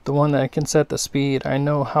one that I can set the speed. I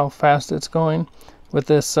know how fast it's going. With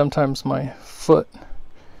this, sometimes my foot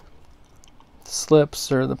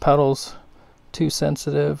slips or the pedal's too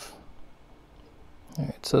sensitive.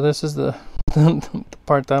 Alright, so this is the, the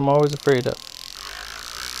part that I'm always afraid of.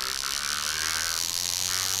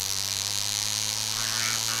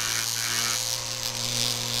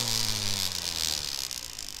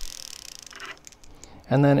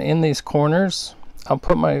 And then in these corners, I'll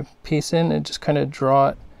put my piece in and just kind of draw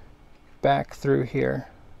it back through here.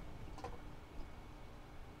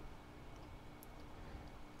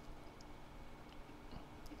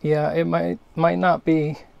 Yeah, it might not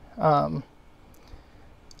be. I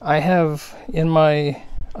have in my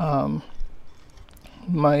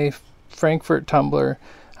my Frankfurt tumbler.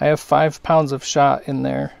 I have 5 pounds of shot in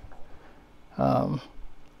there. And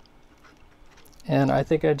I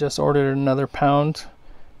think I just ordered another pound,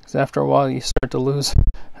 because after a while you start to lose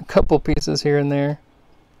a couple pieces here and there.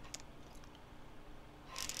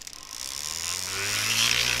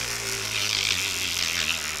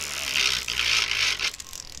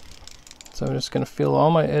 So I'm just going to feel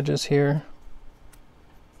all my edges here.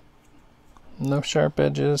 No sharp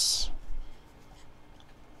edges.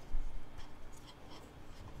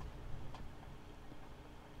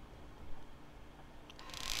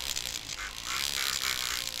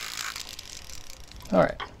 All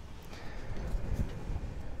right.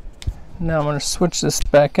 Now I'm going to switch this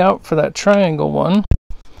back out for that triangle one,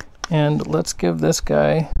 and let's give this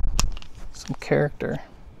guy some character.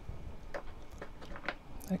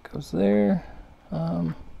 That goes there.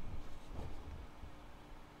 We'll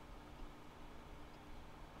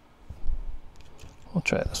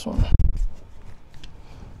try this one.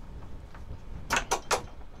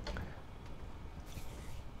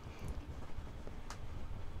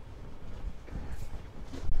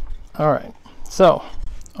 All right, so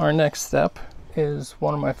our next step is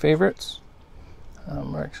one of my favorites.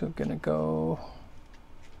 We're actually going to go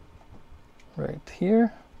right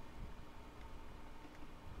here.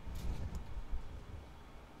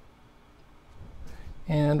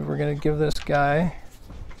 And we're going to give this guy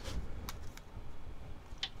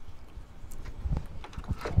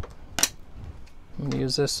I'm going to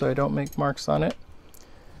use this so I don't make marks on it.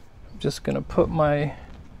 I'm just going to put my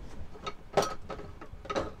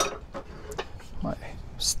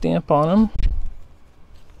stamp on them.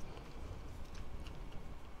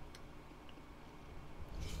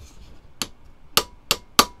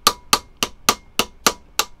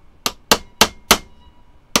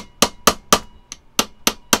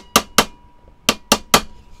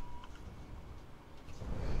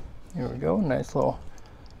 Here we go, nice little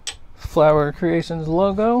Flatware Creations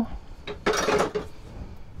logo.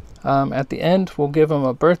 At the end, we'll give them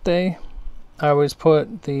a birthday. I always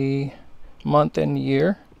put the month and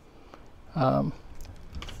year. I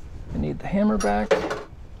need the hammer back.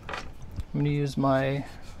 I'm going to use my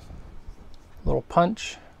little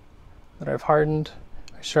punch that I've hardened.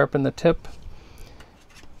 I sharpen the tip.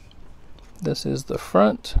 This is the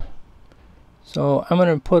front. So I'm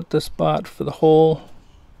going to put the spot for the hole.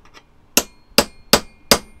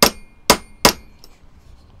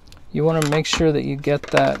 You want to make sure that you get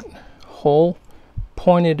that hole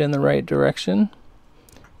pointed in the right direction.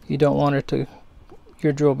 You don't want it to,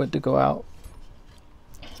 your drill bit to go out.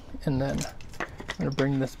 And then I'm going to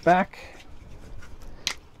bring this back.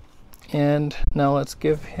 And now let's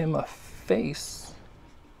give him a face.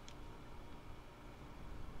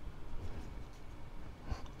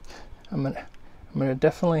 I'm gonna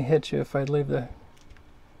definitely hit you if I leave the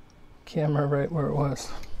camera right where it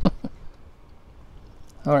was.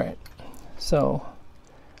 Alright, so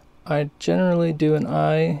I generally do an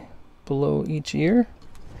eye below each ear.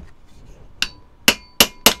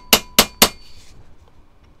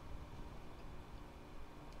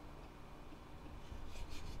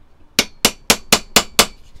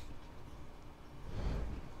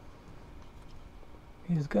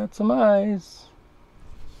 He's got some eyes.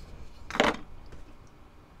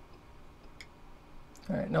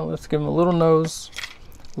 Alright, now let's give him a little nose,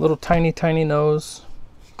 a little tiny nose.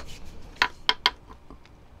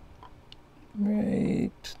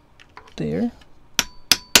 Right there.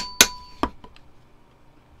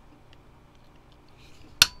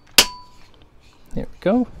 There we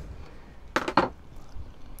go.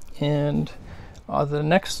 And the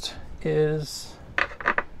next is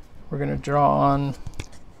we're going to draw on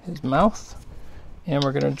his mouth, and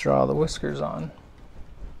we're going to draw the whiskers on.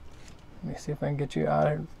 Let me see if I can get you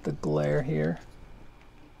out of the glare here.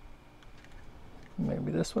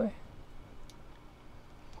 Maybe this way.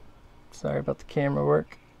 Sorry about the camera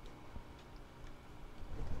work.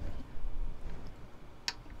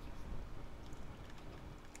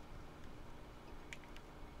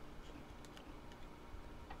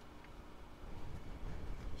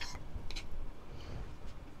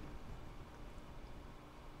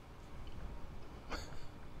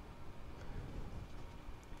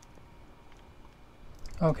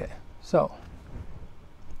 Okay, so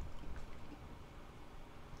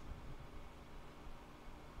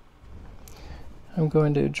I'm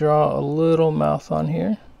going to draw a little mouth on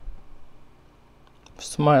here,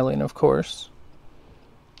 smiling of course.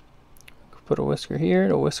 Put a whisker here,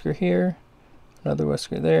 a whisker here, another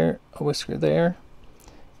whisker there, a whisker there,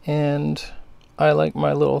 and I like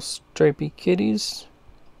my little stripy kitties.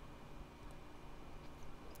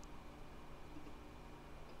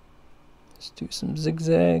 Let's do some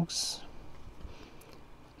zigzags.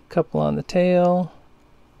 couple on the tail.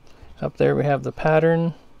 Up there we have the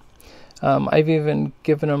pattern. I've even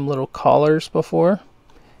given them little collars before.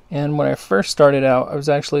 And when I first started out, I was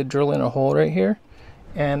actually drilling a hole right here,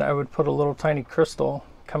 and I would put a little tiny crystal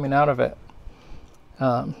coming out of it.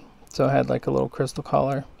 So I had like a little crystal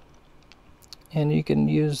collar. And you can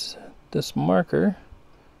use this marker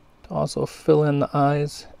to also fill in the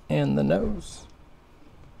eyes and the nose.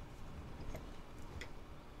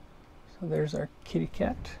 So there's our kitty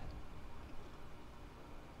cat.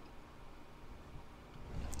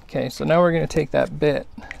 Okay, so now we're going to take that bit,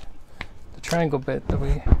 the triangle bit that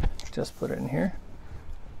we just put in here,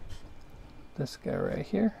 this guy right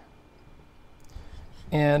here,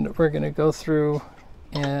 and we're going to go through,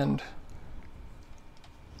 and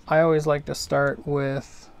I always like to start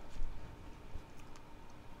with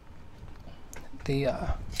the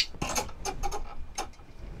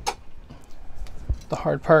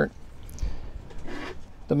hard part,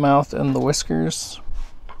 the mouth and the whiskers.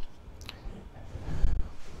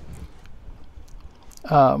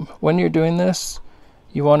 When you're doing this,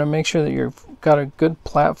 you want to make sure that you've got a good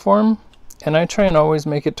platform, and I try and always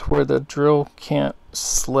make it to where the drill can't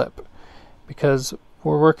slip, because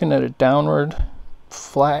we're working at a downward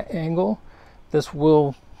flat angle. This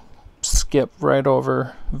will skip right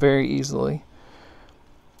over very easily.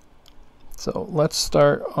 So let's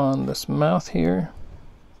start on this mouth here.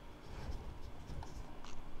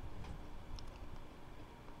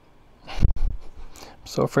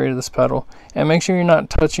 So afraid of this pedal, and make sure you're not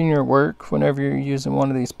touching your work whenever you're using one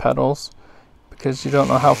of these pedals, because you don't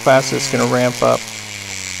know how fast it's going to ramp up.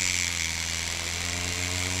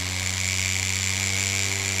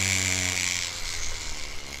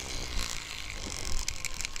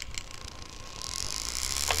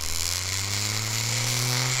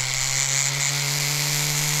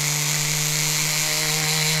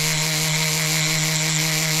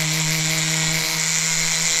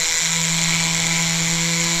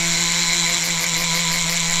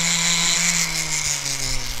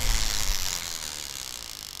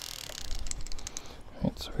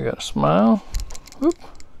 So we got a smile. Whoop.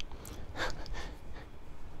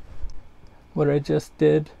 What I just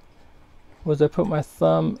did was I put my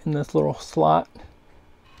thumb in this little slot.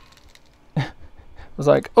 Was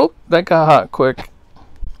like, oh, that got hot quick.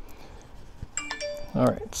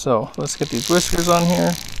 Alright, so let's get these whiskers on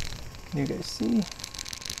here. You guys see?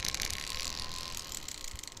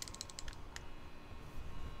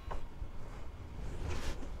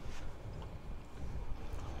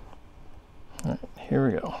 Alright, here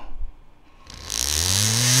we go.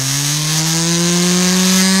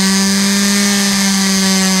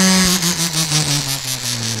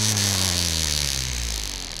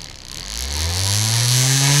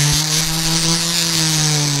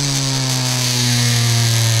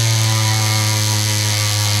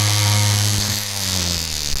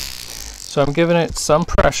 So I'm giving it some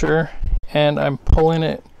pressure, and I'm pulling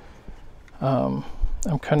it, I'm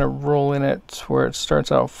kind of rolling it to where it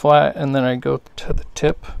starts out flat, and then I go to the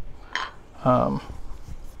tip,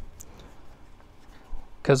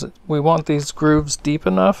 because we want these grooves deep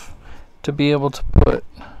enough to be able to put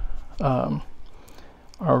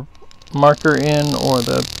our marker in, or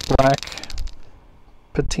the black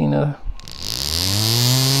patina.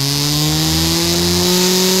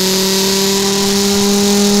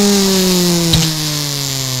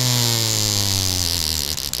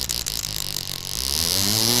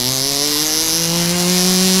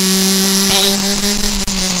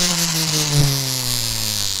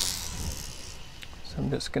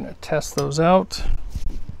 Just going to test those out.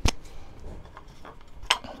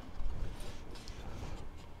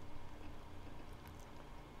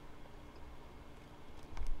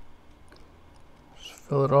 Just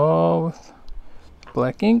fill it all with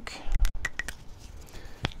black ink.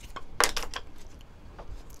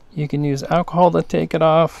 You can use alcohol to take it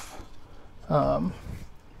off, all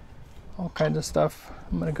kinds of stuff.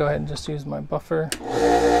 I'm going to go ahead and just use my buffer.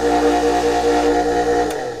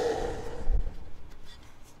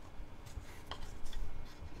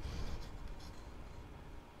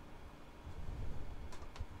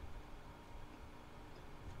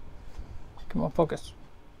 Come on, focus.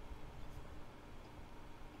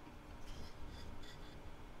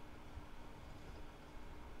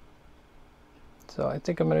 So I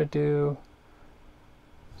think I'm going to do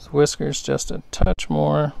his whiskers just a touch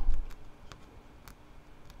more.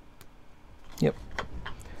 Yep,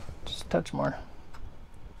 just a touch more.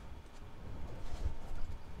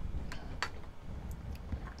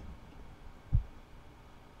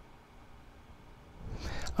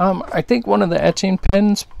 I think one of the etching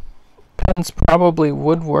pens probably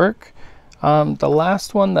would work. The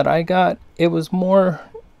last one that I got, it was more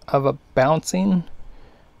of a bouncing.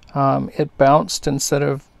 It bounced instead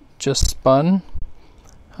of just spun,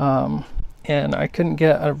 and I couldn't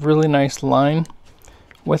get a really nice line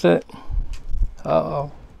with it.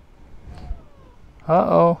 Uh-oh.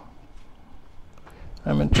 Uh-oh.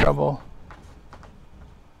 I'm in trouble.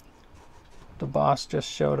 The boss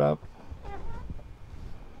just showed up.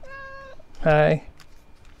 Hi.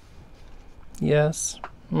 Yes,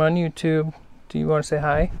 I'm on YouTube. Do you want to say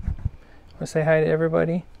hi? Want to say hi to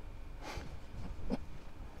everybody?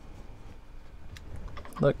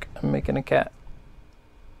 Look, I'm making a cat.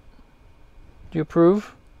 Do you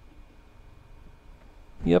approve?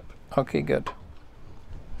 Yep. Okay, good.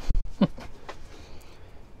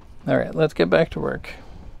 All right, let's get back to work.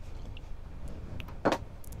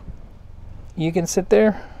 You can sit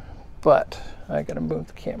there, but I gotta move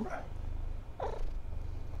the camera.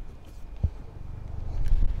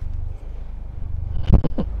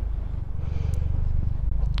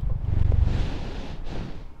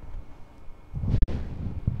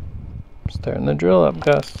 Starting the drill up,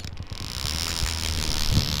 Gus.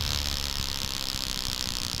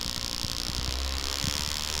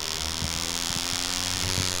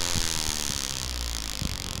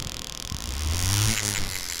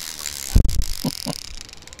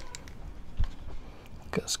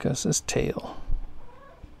 Gus's tail.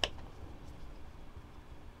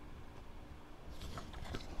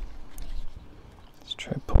 Let's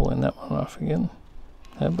try pulling that one off again.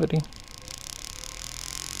 Hi, buddy.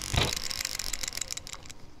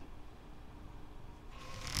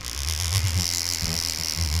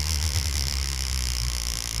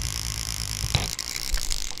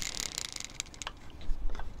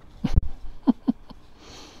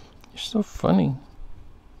 You're so funny.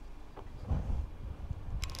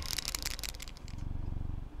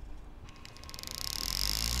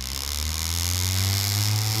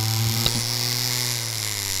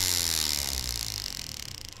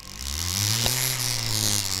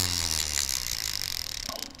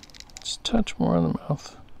 Touch more on the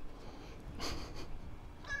mouth.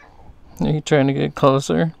 Are you trying to get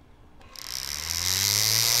closer?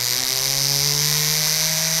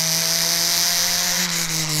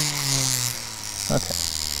 Okay,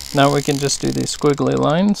 now we can just do these squiggly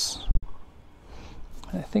lines.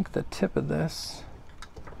 I think the tip of this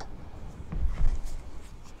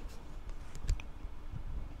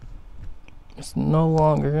is no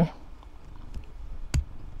longer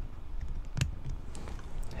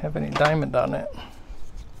have any diamond on it.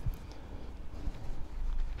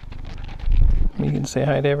 You can say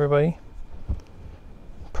hi to everybody.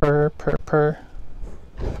 Purr, purr, purr.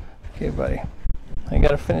 Okay, buddy. I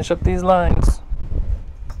gotta finish up these lines.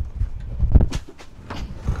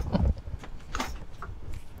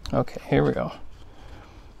 Okay, here we go.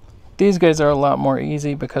 These guys are a lot more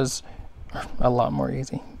easy because,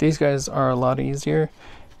 These guys are a lot easier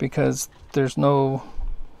because there's no,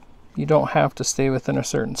 you don't have to stay within a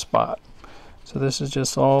certain spot. So this is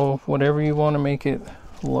just all whatever you want to make it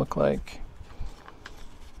look like.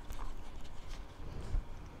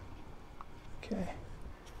 Okay.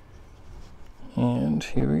 And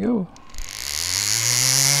here we go.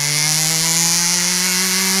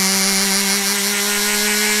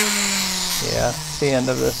 Yeah, the end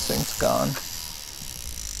of this thing's gone.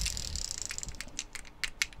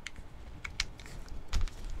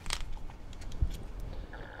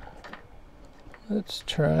 Let's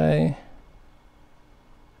try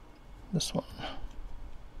this one.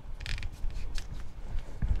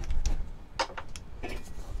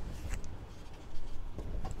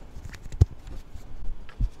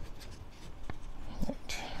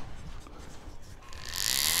 Right.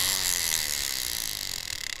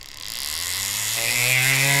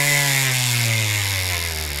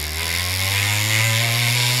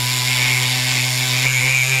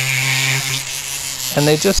 And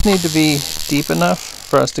they just need to be deep enough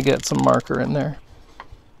for us to get some marker in there.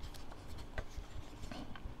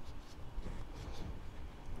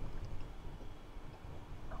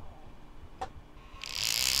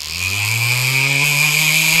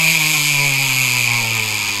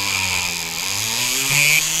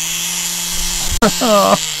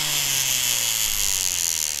 Oh.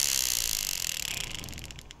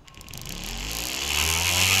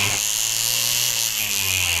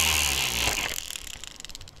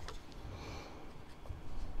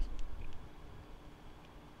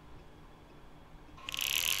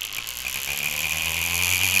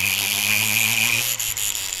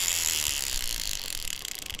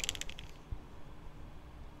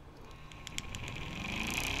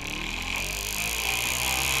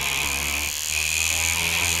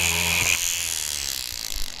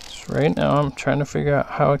 Right now I'm trying to figure out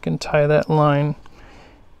how I can tie that line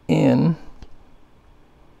in.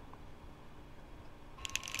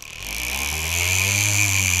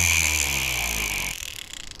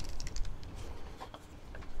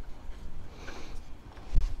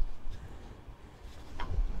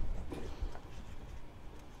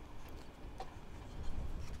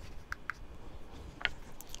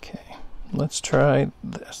 Okay, let's try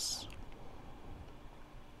this.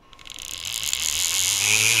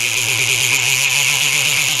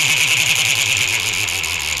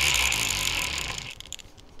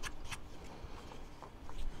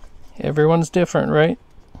 Everyone's different, right?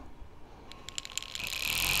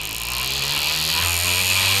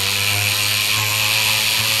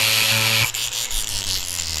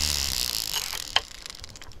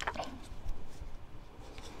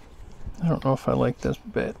 I don't know if I like this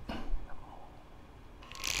bit.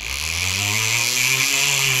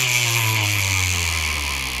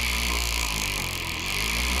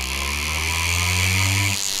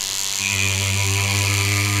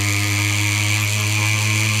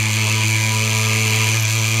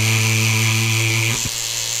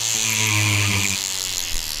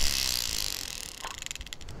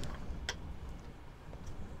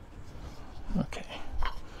 Okay.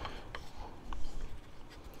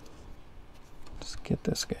 Let's get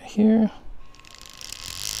this guy here.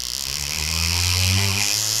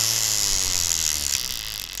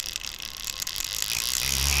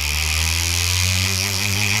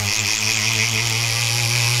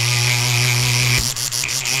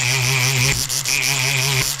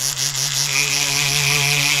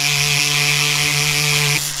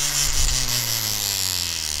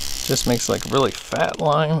 This makes like really fat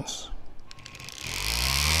lines.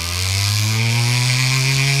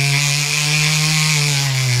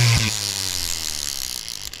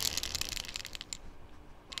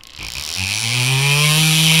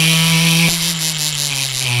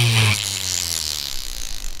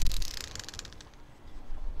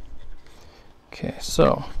 Okay,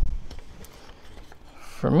 so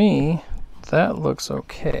for me, that looks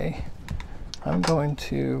okay. I'm going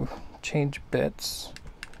to change bits.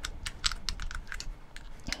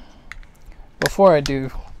 Before I do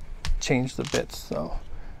change the bits though,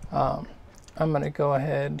 I'm going to go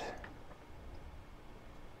ahead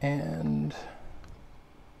and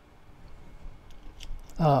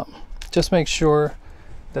just make sure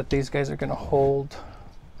that these guys are going to hold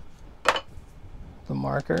the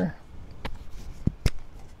marker.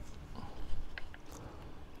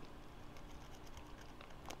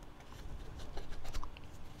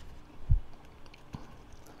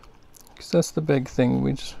 Because that's the big thing.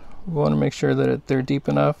 We want to make sure that they're deep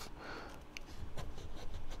enough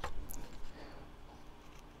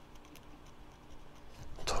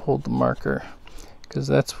to hold the marker, because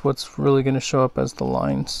that's what's really going to show up as the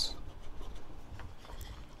lines.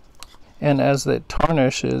 And as it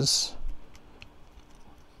tarnishes,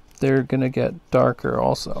 they're going to get darker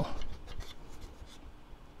also.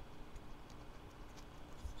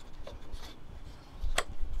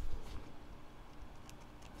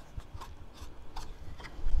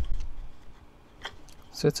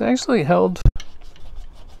 So it's actually held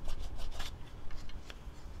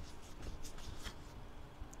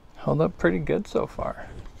up pretty good so far.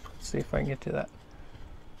 Let's see if I can get to that.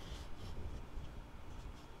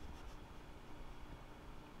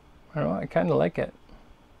 I don't know, I kind of like it.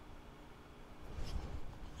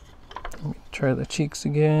 Let me try the cheeks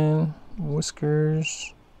again,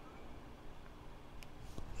 whiskers.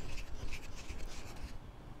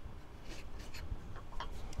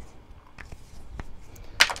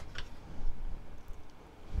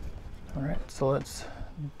 All right, so let's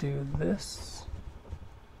do this.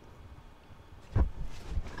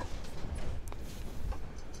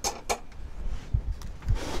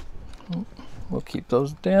 We'll keep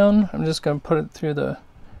those down. I'm just going to put it through the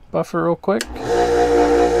buffer real quick.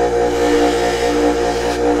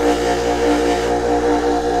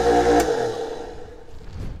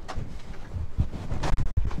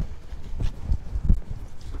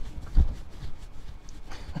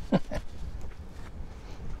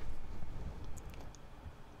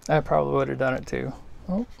 I probably would have done it too.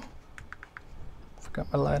 Oh,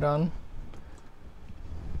 forgot my light on.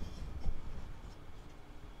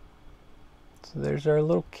 So there's our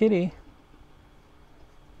little kitten.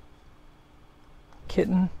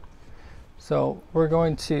 So we're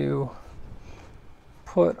going to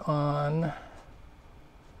put on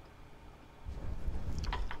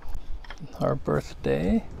our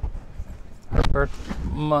birthday, our birth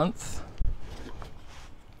month.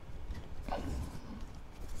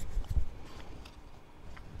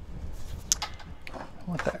 I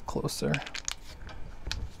want that closer.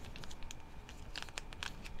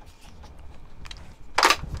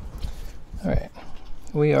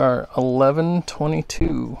 We are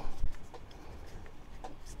 11:22.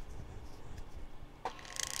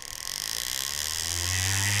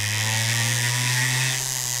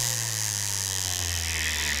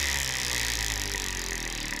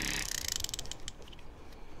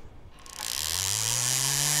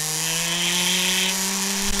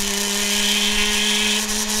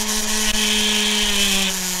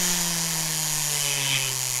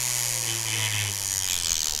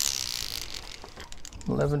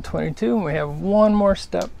 And we have one more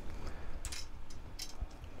step.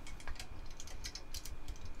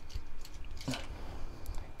 Get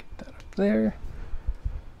that up there.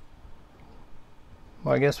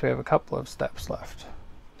 Well, I guess we have a couple of steps left.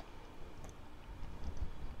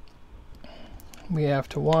 We have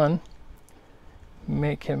to, one,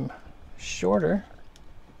 make him shorter.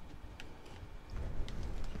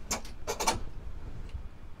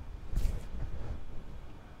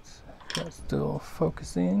 That's still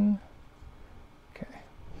focusing. Okay.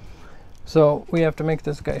 So we have to make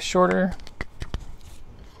this guy shorter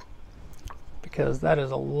because that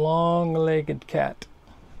is a long-legged cat.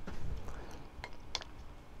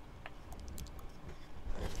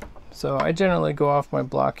 So I generally go off my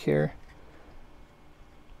block here,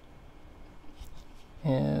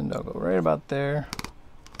 and I'll go right about there,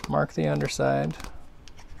 mark the underside,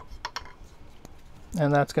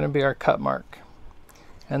 and that's going to be our cut mark.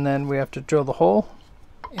 And then we have to drill the hole,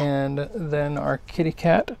 and then our kitty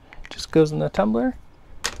cat just goes in the tumbler,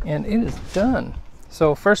 and it is done.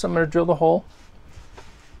 So first I'm going to drill the hole.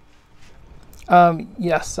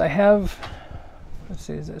 Yes, I have, let's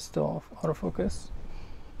see, is it still autofocus?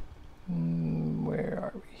 Where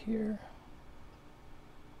are we here?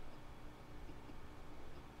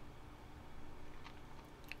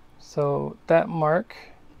 So that mark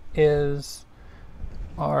is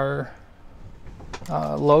our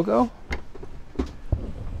logo.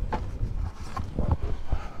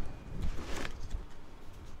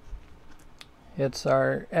 It's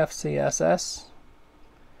our FCSS.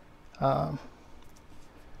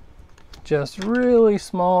 Just really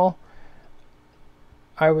small.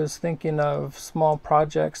 I was thinking of small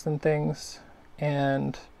projects and things,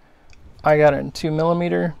 and I got it in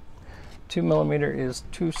 2mm. 2mm is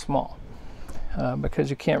too small because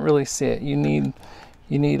you can't really see it. You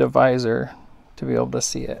need a visor to be able to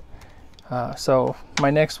see it. So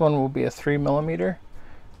my next one will be a 3mm,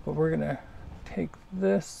 but we're gonna take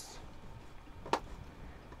this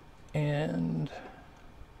and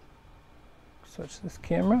switch this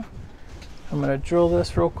camera. I'm gonna drill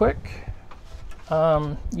this real quick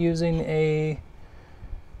using a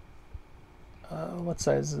what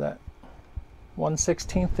size is that?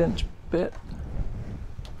 1/16 inch bit.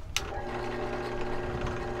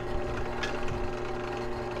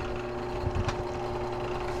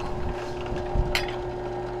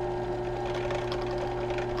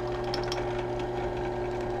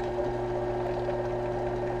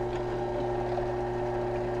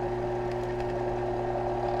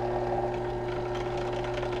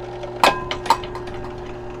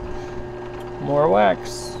 More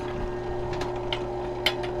wax.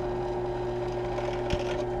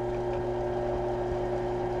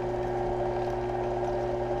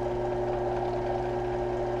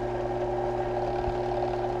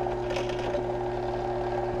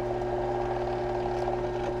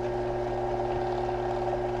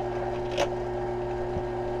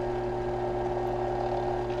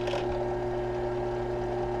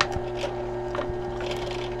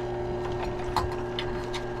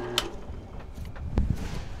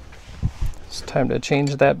 Time to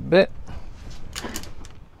change that bit.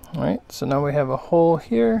 All right, so now we have a hole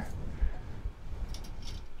here.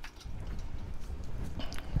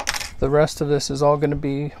 The rest of this is all going to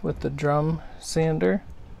be with the drum sander.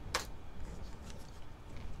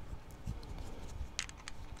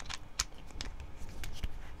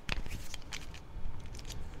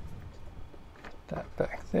 Put that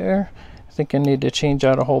back there. I think I need to change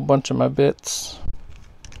out a whole bunch of my bits.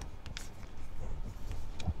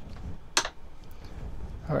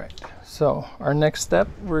 Alright, so our next step,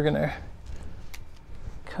 we're gonna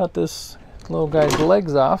cut this little guy's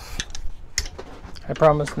legs off. I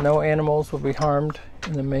promise no animals will be harmed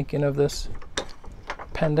in the making of this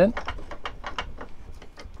pendant.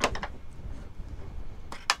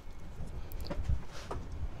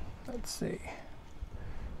 Let's see.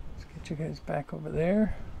 Let's get you guys back over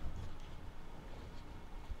there.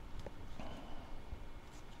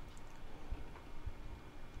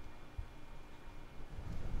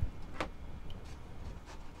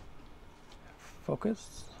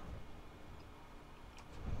 Focus.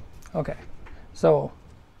 Okay, so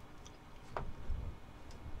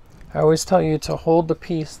I always tell you to hold the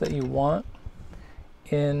piece that you want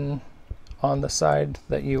in on the side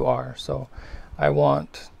that you are. So I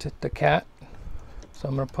want the cat, so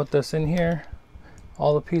I'm going to put this in here.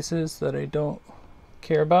 All the pieces that I don't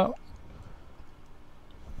care about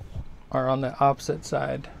are on the opposite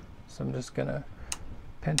side. So I'm just going to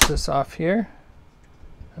pinch this off here.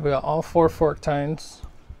 I've got all 4 fork tines.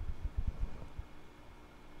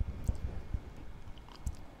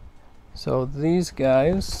 So these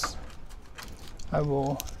guys I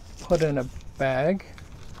will put in a bag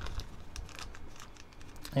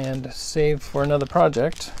and save for another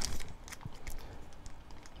project,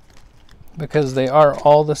 because they are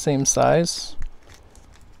all the same size.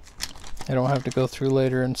 I don't have to go through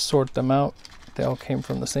later and sort them out. They all came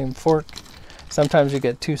from the same fork. Sometimes you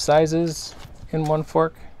get 2 sizes in one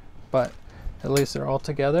fork, but at least they're all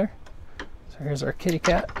together. So here's our kitty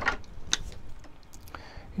cat.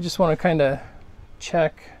 You just want to kind of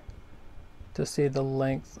check to see the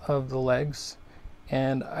length of the legs,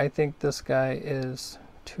 and I think this guy is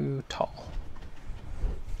too tall.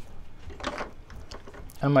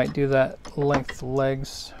 I might do that length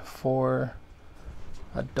legs for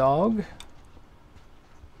a dog.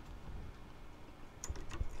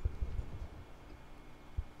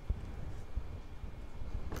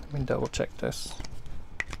 Let me double check this.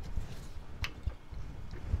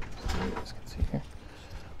 So you guys can see here.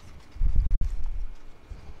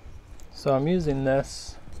 So I'm using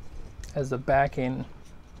this as the backing.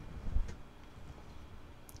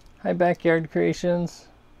 Hi Backyard Creations.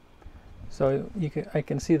 So I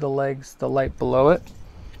can see the legs, the light below it,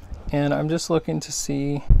 and I'm just looking to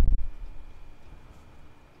see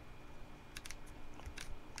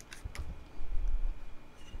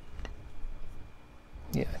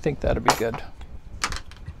yeah, I think that'll be good.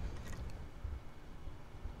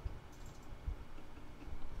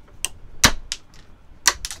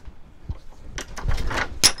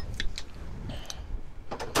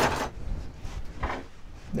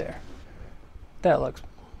 There. That looks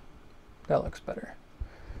better.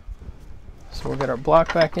 So we'll get our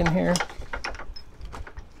block back in here.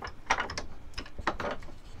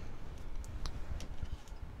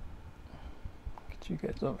 Get you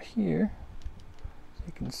guys over here so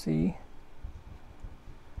you can see.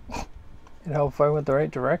 It helped if I went the right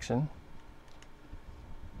direction.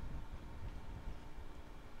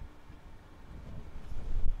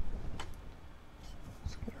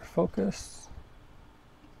 Let's get our focus.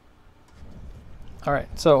 All right,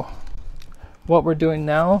 so what we're doing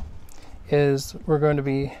now is we're going to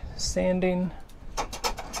be sanding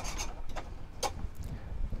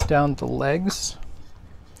down the legs,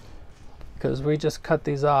 because we just cut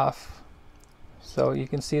these off. So you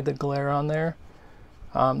can see the glare on there.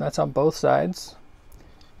 That's on both sides.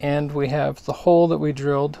 And we have the hole that we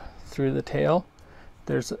drilled through the tail.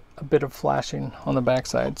 There's a bit of flashing on the back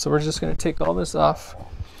side. So we're just going to take all this off.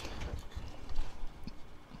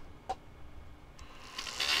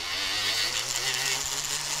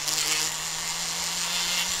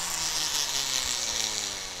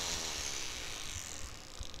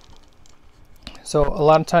 So a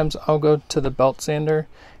lot of times I'll go to the belt sander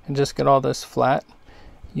and just get all this flat.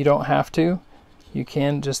 You don't have to. You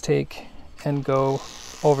can just take and go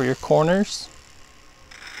over your corners.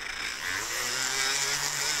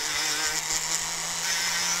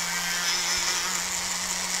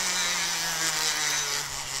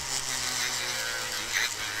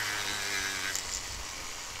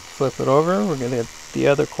 Flip it over, we're going to get the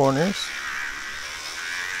other corners.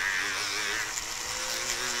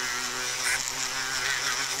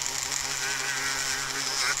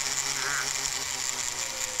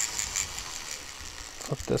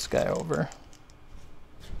 Flip this guy over.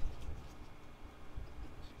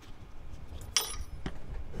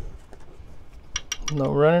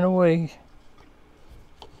 No running away.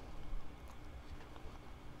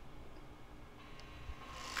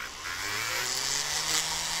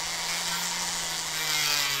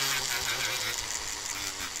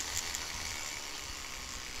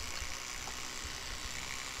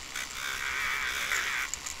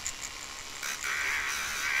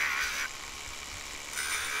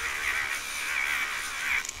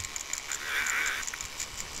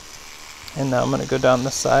 And now I'm going to go down the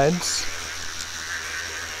sides.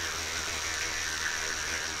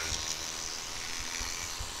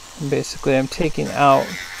 And basically I'm taking out,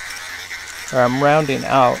 or I'm rounding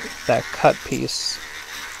out that cut piece.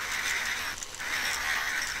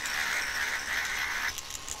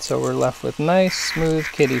 So we're left with nice, smooth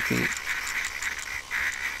kitty feet.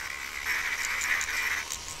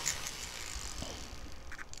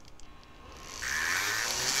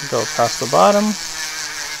 Go across the bottom.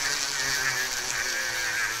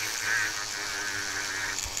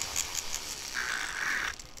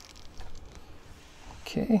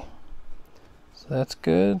 Okay, so that's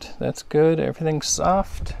good. That's good. Everything's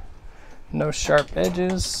soft. No sharp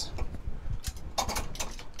edges.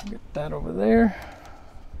 Get that over there.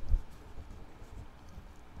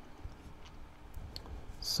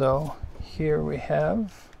 So here we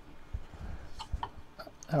have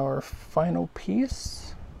our final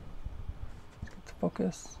piece. Let's get the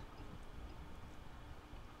focus.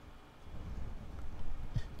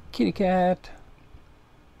 Kitty cat.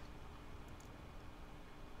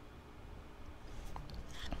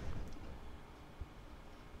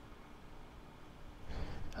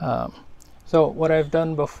 So what I've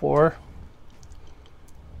done before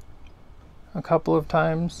a couple of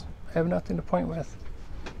times, I have nothing to point with,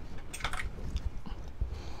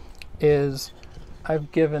 is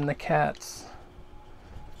I've given the cats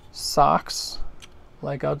socks.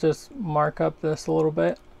 Like I'll just mark up this a little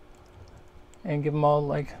bit and give them all,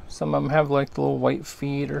 like some of them have like the little white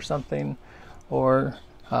feet or something, or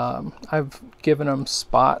I've given them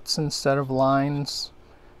spots instead of lines.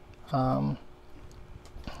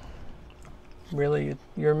 Really,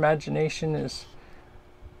 your imagination is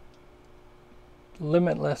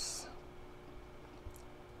limitless.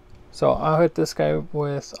 So I'll hit this guy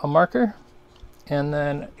with a marker, and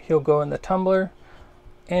then he'll go in the tumbler.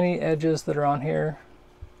 Any edges that are on here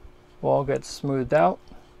will all get smoothed out,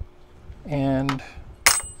 and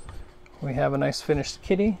we have a nice finished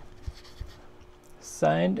kitty.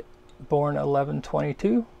 Signed, born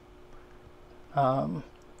 11/22.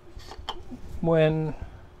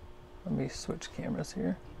 Let me switch cameras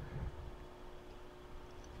here.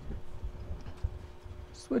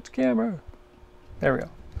 Switch camera. There we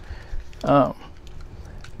go.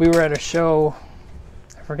 We were at a show,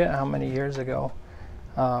 I forget how many years ago,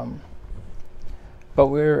 but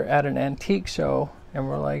we were at an antique show, and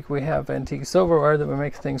we're like, we have antique silverware that we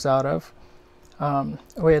make things out of.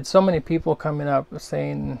 We had so many people coming up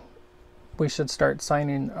saying we should start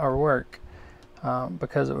signing our work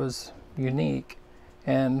because it was unique.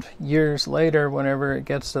 And years later, whenever it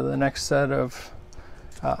gets to the next set of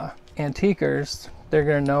antiquers, they're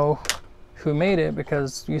going to know who made it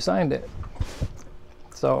because you signed it.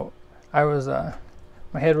 So I was,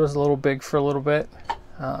 my head was a little big for a little bit,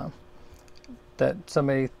 that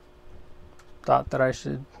somebody thought that I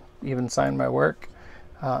should even sign my work.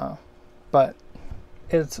 But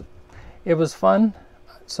it was fun.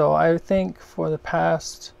 So I think for the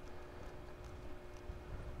past,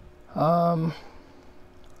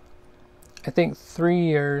 I think 3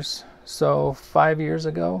 years, so 5 years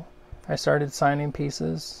ago, I started signing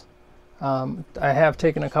pieces. I have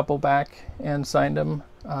taken a couple back and signed them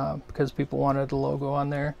because people wanted the logo on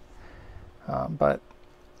there. But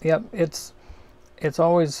yep, it's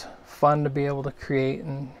always fun to be able to create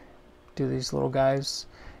and do these little guys.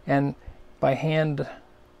 And by hand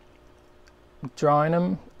drawing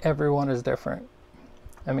them, everyone is different.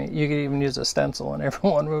 I mean, you could even use a stencil and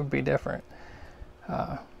everyone would be different.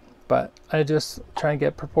 But I just try and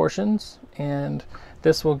get proportions, and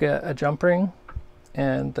this will get a jump ring,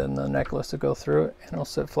 and then the necklace will go through it and it'll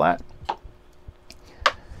sit flat.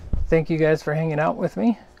 Thank you guys for hanging out with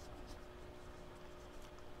me.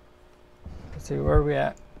 Let's see, where are we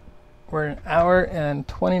at? We're an hour and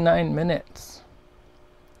 29 minutes.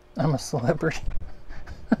 I'm a celebrity.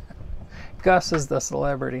 Gus is the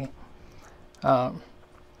celebrity. Let's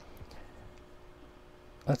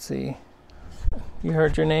see. You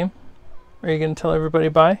heard your name? Are you going to tell everybody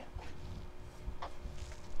bye?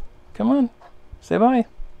 Come on, say bye.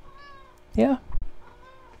 Yeah.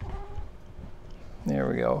 There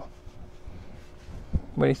we go.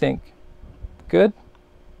 What do you think? Good?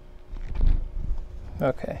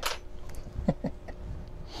 Okay.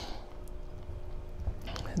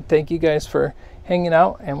 Thank you guys for hanging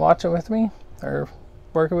out and watching with me, or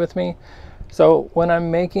working with me. So when I'm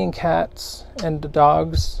making cats and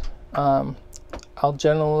dogs, I'll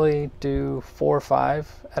generally do 4 or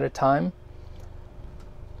 5 at a time.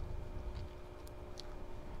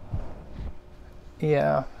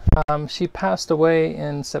 Yeah, she passed away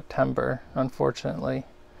in September, unfortunately,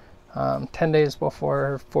 10 days before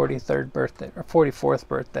her 43rd birthday, or 44th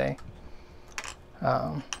birthday.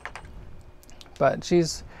 But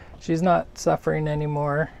she's not suffering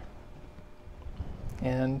anymore,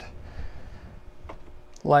 and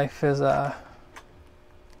life is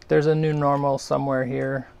there's a new normal somewhere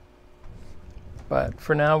here. But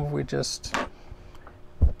for now, we just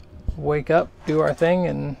wake up, do our thing,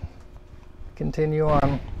 and continue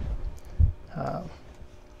on.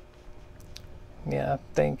 Yeah,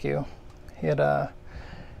 thank you.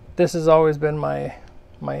 This has always been my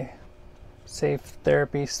safe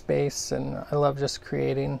therapy space, and I love just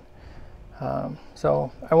creating.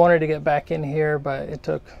 So I wanted to get back in here, but it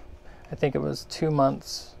took, I think it was 2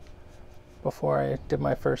 months before I did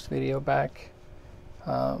my first video back.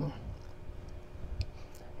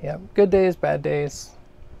 Yeah, good days, bad days,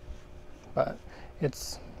 but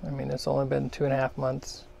it's, I mean, it's only been 2.5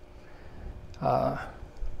 months.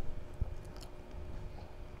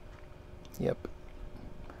 Yep.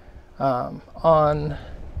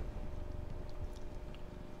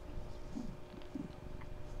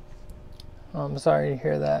 I'm sorry to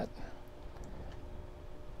hear that.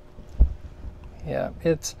 Yeah,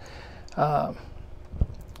 it's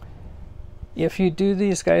if you do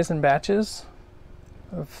these guys in batches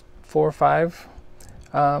of 4 or 5,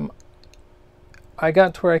 I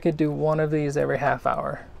got to where I could do one of these every half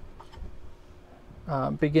hour,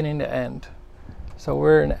 beginning to end. So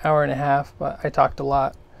we're an hour and a half, but I talked a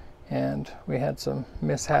lot and we had some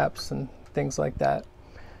mishaps and things like that.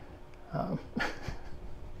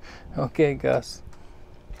 Okay, Gus.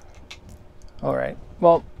 All right.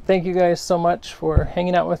 Well, thank you guys so much for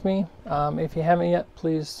hanging out with me. If you haven't yet,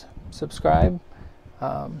 please subscribe.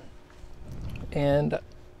 And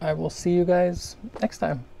I will see you guys next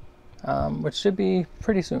time, which should be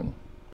pretty soon.